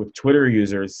lynchings, with Twitter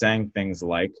users saying things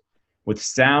like, 'With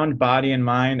sound body and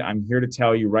mind, I'm here to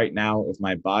tell you right now, if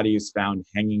my body is found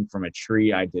hanging from a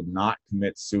tree, I did not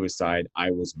commit suicide, I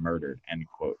was murdered,' end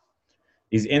quote.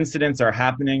 These incidents are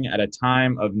happening at a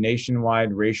time of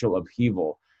nationwide racial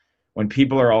upheaval, when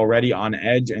people are already on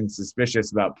edge and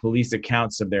suspicious about police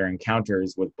accounts of their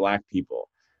encounters with Black people.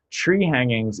 Tree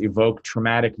hangings evoke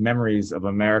traumatic memories of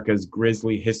America's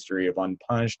grisly history of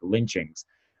unpunished lynchings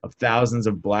of thousands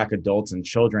of Black adults and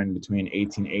children between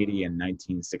 1880 and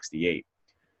 1968.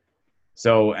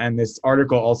 So, and this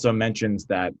article also mentions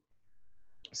that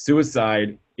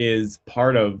suicide is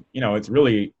part of, it's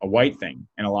really a white thing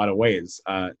in a lot of ways.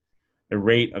 The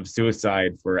rate of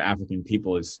suicide for African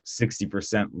people is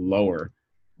 60% lower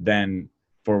than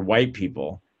for white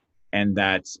people. And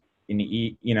that,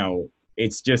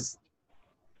 it's just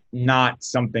not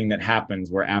something that happens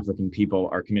where African people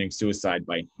are committing suicide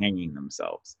by hanging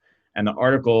themselves. And the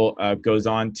article goes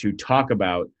on to talk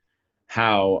about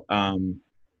how,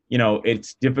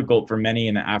 it's difficult for many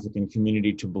in the African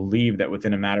community to believe that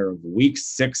within a matter of weeks,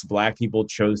 6 Black people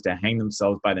chose to hang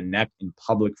themselves by the neck in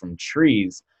public from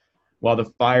trees, while the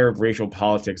fire of racial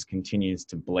politics continues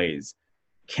to blaze.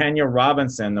 Kenya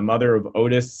Robinson, the mother of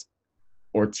Otis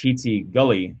Ortiti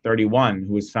Gully, 31,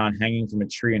 who was found hanging from a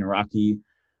tree in Rocky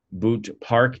Boot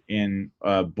Park in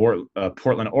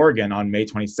Portland, Oregon on May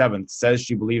 27th, says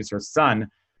she believes her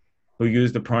son, who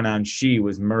used the pronoun she,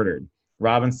 was murdered.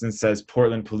 Robinson says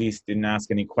Portland police didn't ask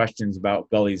any questions about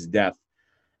Gully's death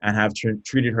and have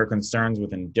treated her concerns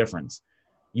with indifference.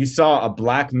 "You saw a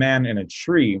Black man in a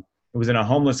tree who was in a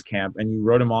homeless camp, and you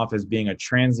wrote him off as being a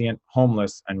transient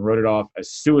homeless and wrote it off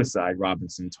as suicide,"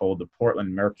 Robinson told the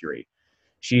Portland Mercury.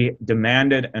 She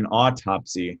demanded an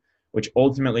autopsy, which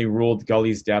ultimately ruled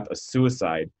Gully's death a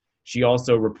suicide. She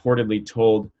also reportedly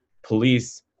told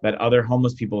police that other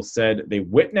homeless people said they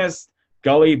witnessed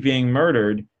Gully being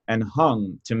murdered and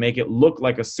hung to make it look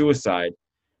like a suicide,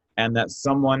 and that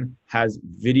someone has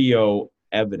video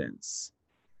evidence.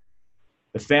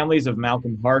 The families of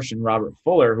Malcolm Harsh and Robert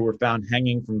Fuller, who were found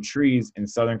hanging from trees in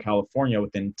Southern California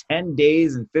within 10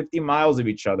 days and 50 miles of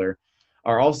each other,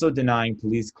 are also denying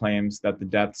police claims that the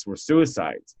deaths were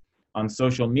suicides. On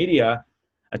social media,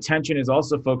 attention is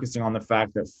also focusing on the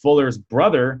fact that Fuller's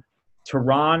brother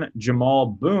Tehran Jamal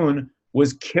Boone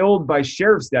was killed by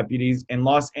sheriff's deputies in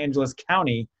Los Angeles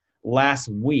County last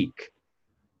week.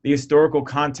 The historical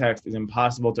context is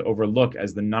impossible to overlook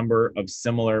as the number of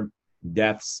similar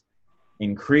deaths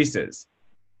increases.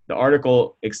 The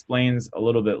article explains a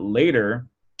little bit later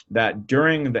that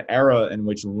during the era in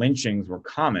which lynchings were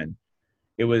common,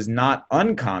 it was not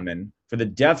uncommon for the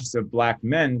deaths of Black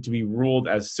men to be ruled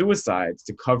as suicides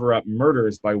to cover up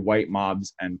murders by white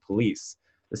mobs and police.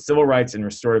 The Civil Rights and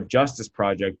Restorative Justice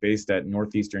Project, based at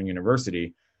Northeastern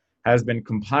University, has been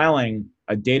compiling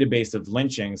a database of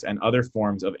lynchings and other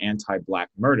forms of anti-Black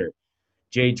murder.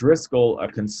 Jay Driscoll,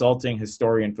 a consulting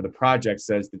historian for the project,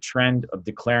 says the trend of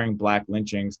declaring Black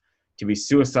lynchings to be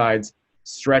suicides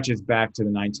stretches back to the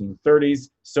 1930s.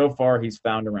 So far, he's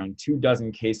found around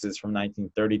 24 cases from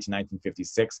 1930 to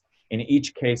 1956. In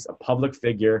each case, a public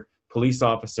figure, police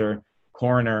officer,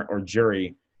 coroner, or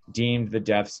jury deemed the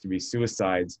deaths to be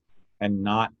suicides and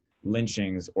not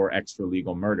lynchings or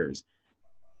extra-legal murders.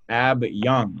 Ab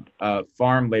Young, a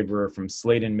farm laborer from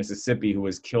Sladen, Mississippi, who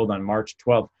was killed on March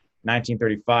 12,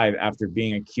 1935, after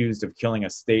being accused of killing a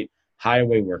state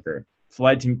highway worker,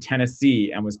 fled to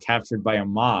Tennessee and was captured by a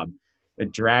mob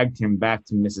that dragged him back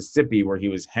to Mississippi, where he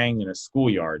was hanged in a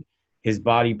schoolyard, his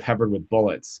body peppered with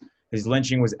bullets. His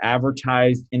lynching was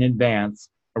advertised in advance.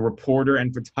 A reporter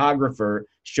and photographer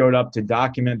showed up to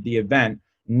document the event.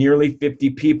 Nearly 50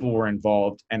 people were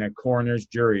involved, and a coroner's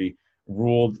jury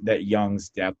ruled that Young's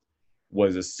death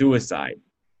was a suicide.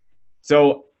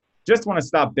 So just want to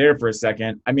stop there for a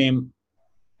second. I mean,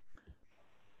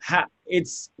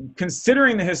 it's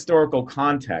considering the historical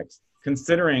context,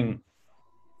 considering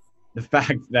the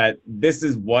fact that this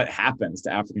is what happens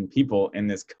to African people in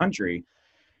this country,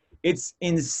 it's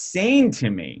insane to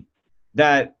me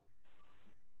that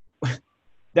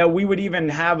we would even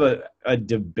have a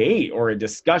debate or a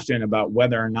discussion about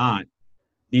whether or not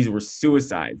these were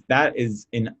suicides. That is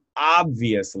an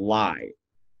obvious lie.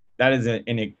 That is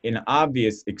an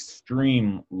obvious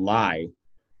extreme lie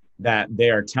that they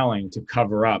are telling to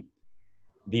cover up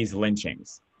these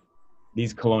lynchings,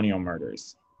 these colonial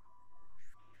murders.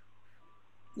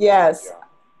 Yes.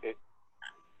 Yeah.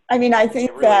 I mean, I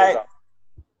think really that.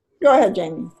 Go ahead,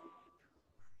 Jamie.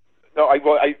 No, I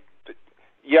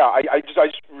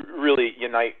just really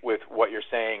unite with what you're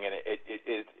saying, and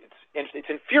it's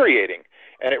infuriating,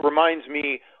 and it reminds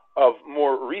me of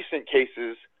more recent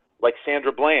cases like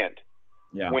Sandra Bland.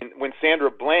 Yeah. When Sandra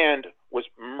Bland was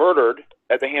murdered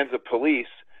at the hands of police,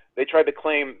 they tried to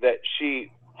claim that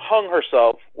she hung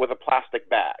herself with a plastic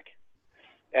bag.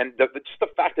 And just the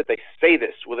fact that they say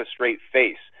this with a straight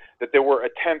face, that there were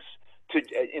attempts to,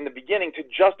 in the beginning, to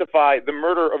justify the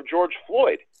murder of George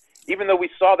Floyd, even though we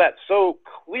saw that so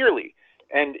clearly.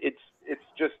 And it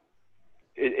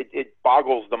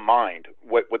boggles the mind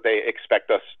what they expect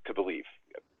us to believe.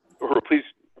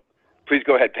 Please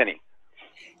go ahead, Penny.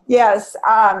 Yes.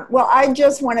 Well, I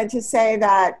just wanted to say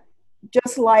that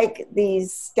just like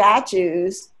these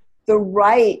statues, the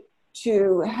right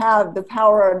to have the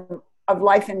power of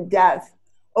life and death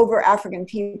over African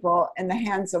people in the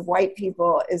hands of white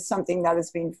people is something that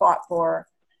is being fought for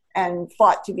and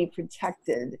fought to be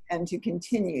protected and to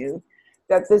continue.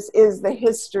 That this is the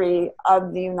history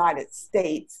of the United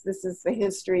States. This is the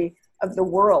history of the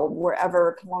world,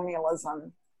 wherever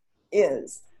colonialism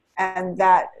is. And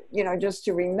that, just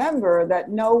to remember that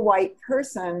no white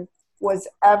person was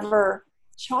ever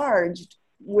charged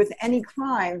with any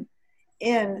crime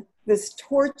in this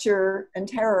torture and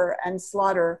terror and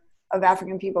slaughter of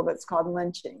African people that's called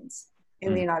lynchings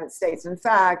in the United States. In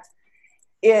fact,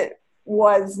 it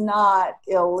was not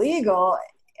illegal.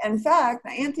 In fact,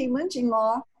 the anti-lynching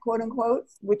law, quote unquote,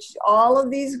 which all of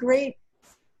these great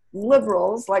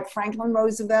liberals like Franklin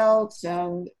Roosevelt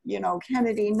and,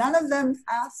 Kennedy, none of them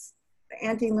passed the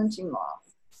anti-lynching law.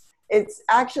 It's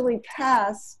actually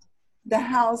passed the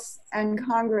House and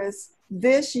Congress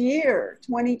this year,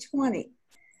 2020,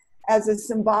 as a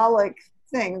symbolic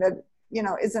thing that,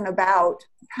 isn't about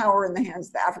power in the hands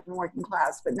of the African working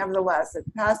class, but nevertheless, it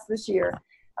passed this year.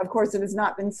 Of course, it has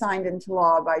not been signed into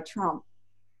law by Trump.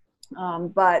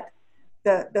 But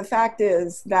the fact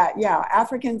is that,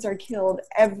 Africans are killed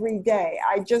every day.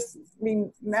 I just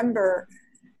remember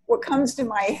what comes to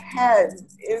my head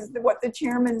is what the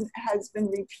chairman has been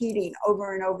repeating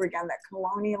over and over again, that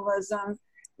colonialism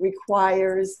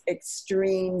requires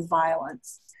extreme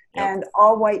violence. Yep. And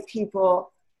all white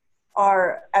people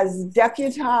are as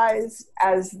deputized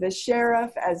as the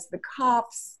sheriff, as the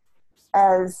cops,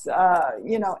 as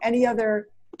any other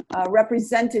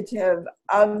representative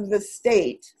of the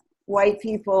state. White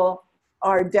people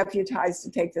are deputized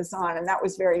to take this on, and that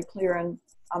was very clear in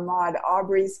Ahmaud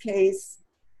Arbery's case,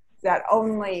 that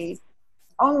only,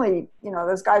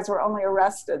 those guys were only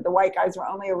arrested, the white guys were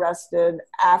only arrested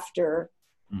after,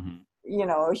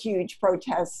 a huge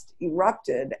protest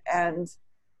erupted. And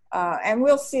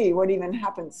we'll see what even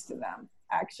happens to them,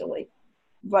 actually.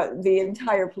 But the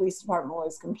entire police department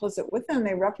was complicit with them.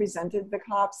 They represented the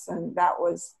cops, and that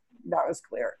was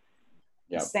clear.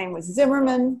 Yep. Same with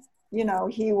Zimmerman.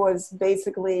 He was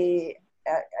basically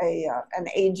an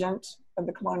agent of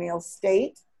the colonial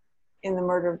state in the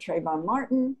murder of Trayvon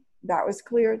Martin. That was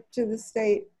clear to the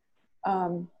state.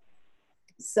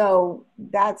 So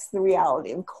that's the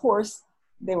reality. Of course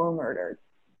they were murdered.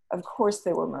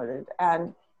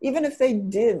 And even if they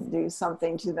did do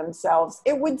something to themselves,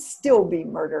 it would still be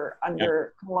murder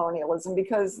under colonialism,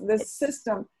 because the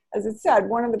system, as it said,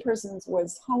 one of the persons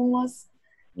was homeless,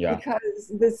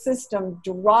 because the system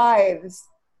drives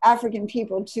African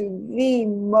people to the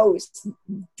most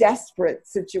desperate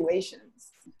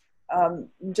situations,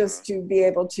 just to be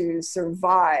able to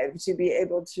survive, to be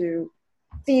able to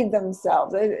feed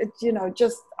themselves. It's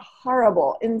just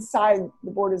horrible inside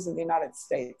the borders of the United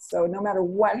States. So no matter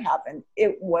what happened,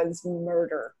 it was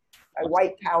murder by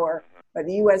white power, by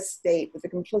the U.S. state, with the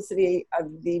complicity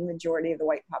of the majority of the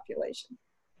white population.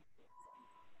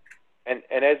 And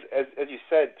as you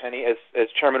said, Penny, as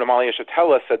Chairman Amalia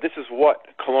Shatella said, this is what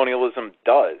colonialism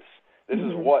does. This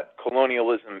is what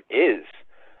colonialism is.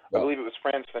 I believe it was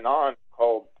Frantz Fanon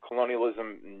called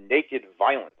colonialism naked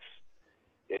violence.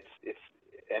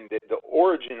 And the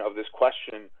origin of this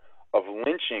question of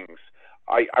lynchings,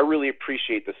 I really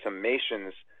appreciate the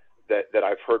summations that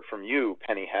I've heard from you,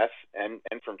 Penny Hess, and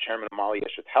from Chairman Amalia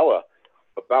Shatella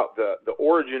about the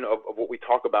origin of what we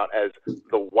talk about as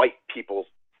the white people's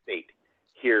state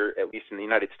here, at least in the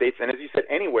United States. And as you said,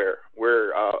 anywhere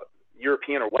where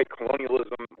European or white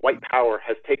colonialism, white power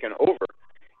has taken over,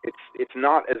 it's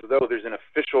not as though there's an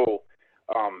official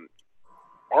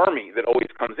army that always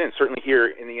comes in. Certainly here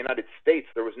in the United States,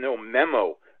 there was no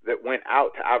memo that went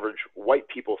out to average white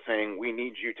people saying, we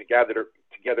need you to gather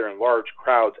together in large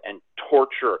crowds and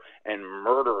torture and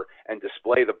murder and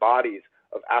display the bodies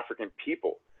of African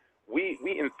people. We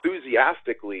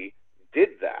enthusiastically did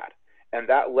that, and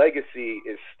that legacy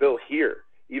is still here,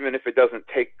 even if it doesn't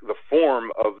take the form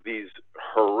of these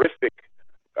horrific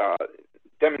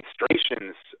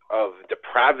demonstrations of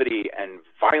depravity and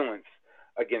violence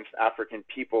against African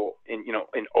people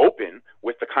in open,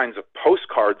 with the kinds of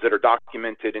postcards that are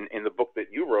documented in the book that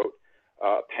you wrote,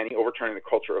 Penny, Overturning the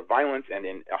Culture of Violence, and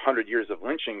in 100 Years of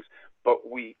Lynchings. But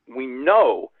we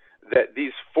know that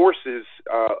these forces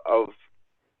of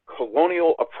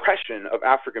colonial oppression of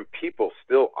African people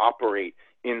still operate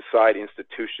inside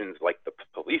institutions like the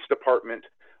police department,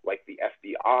 like the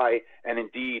FBI, and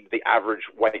indeed the average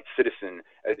white citizen,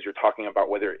 as you're talking about,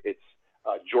 whether it's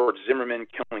George Zimmerman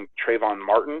killing Trayvon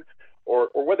Martin, or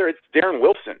whether it's Darren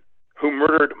Wilson, who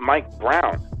murdered Mike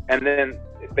Brown, and then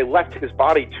they left his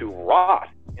body to rot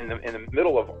in the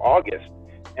middle of August,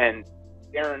 and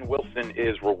Darren Wilson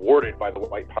is rewarded by the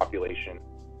white population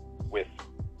with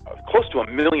close to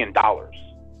 $1 million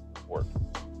worth.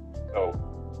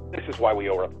 So this is why we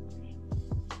owe reparations.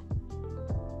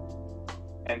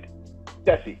 And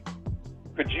Jesse,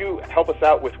 could you help us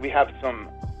out with, we have some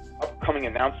upcoming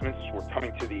announcements. We're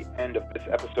coming to the end of this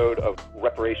episode of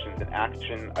Reparations in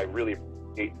Action. I really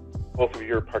appreciate both of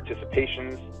your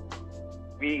participations.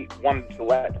 We wanted to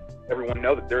let everyone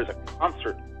know that there's a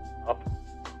concert up,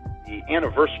 the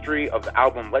anniversary of the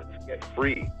album Let's Get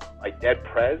Free by Dead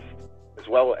Prez, as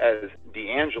well as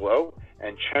D'Angelo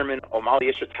and Chairman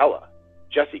Amalia Shatella.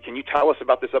 Jesse, can you tell us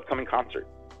about this upcoming concert?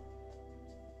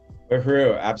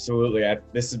 Absolutely.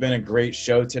 This has been a great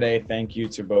show today. Thank you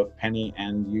to both Penny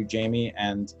and you, Jamie.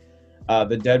 And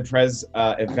the Dead Prez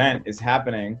event is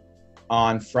happening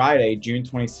on Friday, June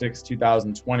 26,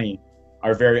 2020.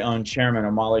 Our very own Chairman,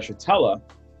 Amalia Shatella,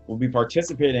 will be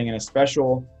participating in a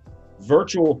special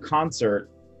virtual concert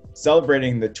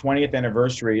celebrating the 20th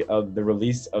anniversary of the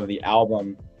release of the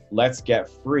album Let's Get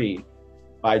Free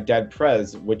by Dead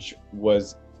Prez, which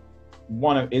was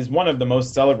one of the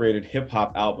most celebrated hip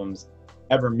hop albums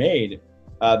ever made,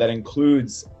 that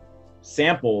includes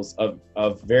samples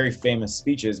of very famous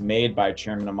speeches made by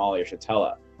Chairman Amalia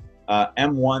Shatella.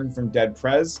 M1 from Dead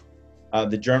Prez,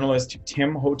 the journalist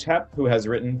Tim Hotep, who has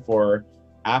written for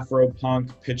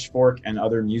Afropunk, Pitchfork, and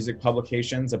other music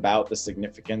publications about the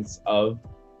significance of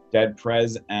Dead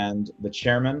Prez and the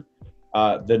Chairman.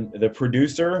 The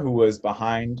producer who was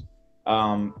behind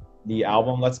the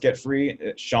album Let's Get Free,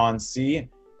 Sean C.,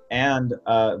 and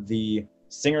the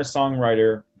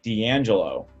singer-songwriter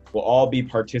D'Angelo will all be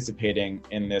participating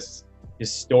in this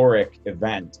historic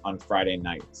event on Friday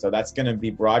night. So that's going to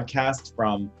be broadcast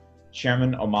from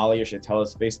Chairman Omali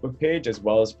Yeshitela's Facebook page, as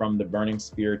well as from the Burning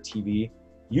Spear TV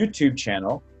YouTube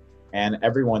channel. And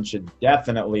everyone should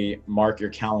definitely mark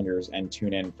your calendars and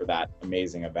tune in for that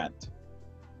amazing event.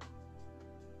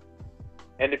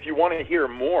 And if you want to hear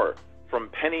more from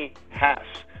Penny Hass,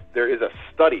 there is a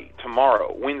study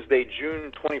tomorrow, Wednesday,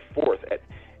 June 24th at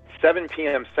 7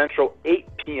 p.m. Central, 8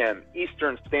 p.m.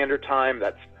 Eastern Standard Time.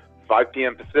 That's 5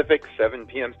 p.m. Pacific, 7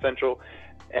 p.m. Central.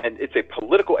 And it's a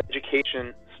political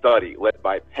education study led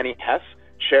by Penny Hess,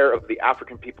 chair of the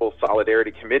African People's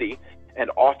Solidarity Committee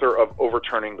and author of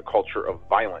Overturning the Culture of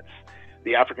Violence.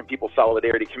 The African People's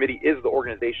Solidarity Committee is the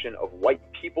organization of white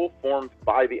people formed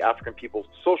by the African People's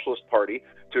Socialist Party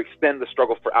to extend the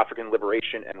struggle for African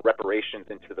liberation and reparations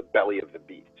into the belly of the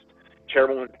beast.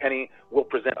 Chairwoman Penny will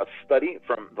present a study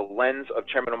from the lens of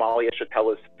Chairman Omali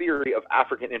Yeshitela's theory of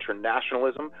African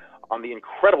internationalism on the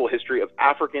incredible history of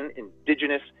African,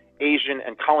 indigenous, Asian,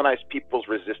 and colonized peoples'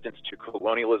 resistance to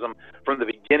colonialism, from the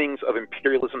beginnings of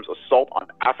imperialism's assault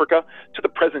on Africa to the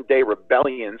present-day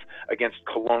rebellions against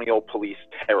colonial police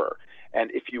terror. And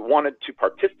if you wanted to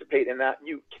participate in that,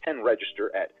 you can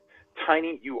register at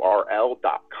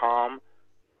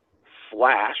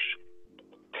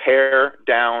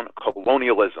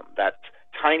tinyurl.com/tear-down-colonialism. That's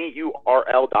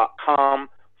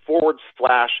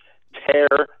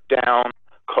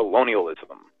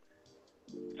tinyurl.com/tear-down-colonialism.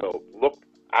 So look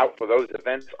out for those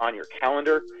events on your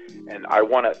calendar. And I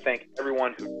want to thank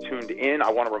everyone who tuned in.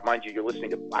 I want to remind you, you're listening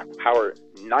to Black Power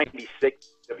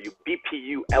 96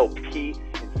 WBPU LP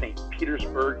in St.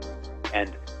 Petersburg.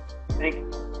 And thank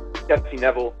Jesse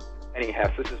Neville, Penny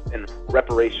Hess. This has been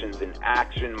Reparations in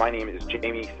Action. My name is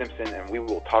Jamie Simpson, and we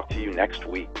will talk to you next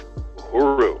week.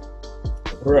 Hooroo.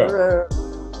 Hooroo.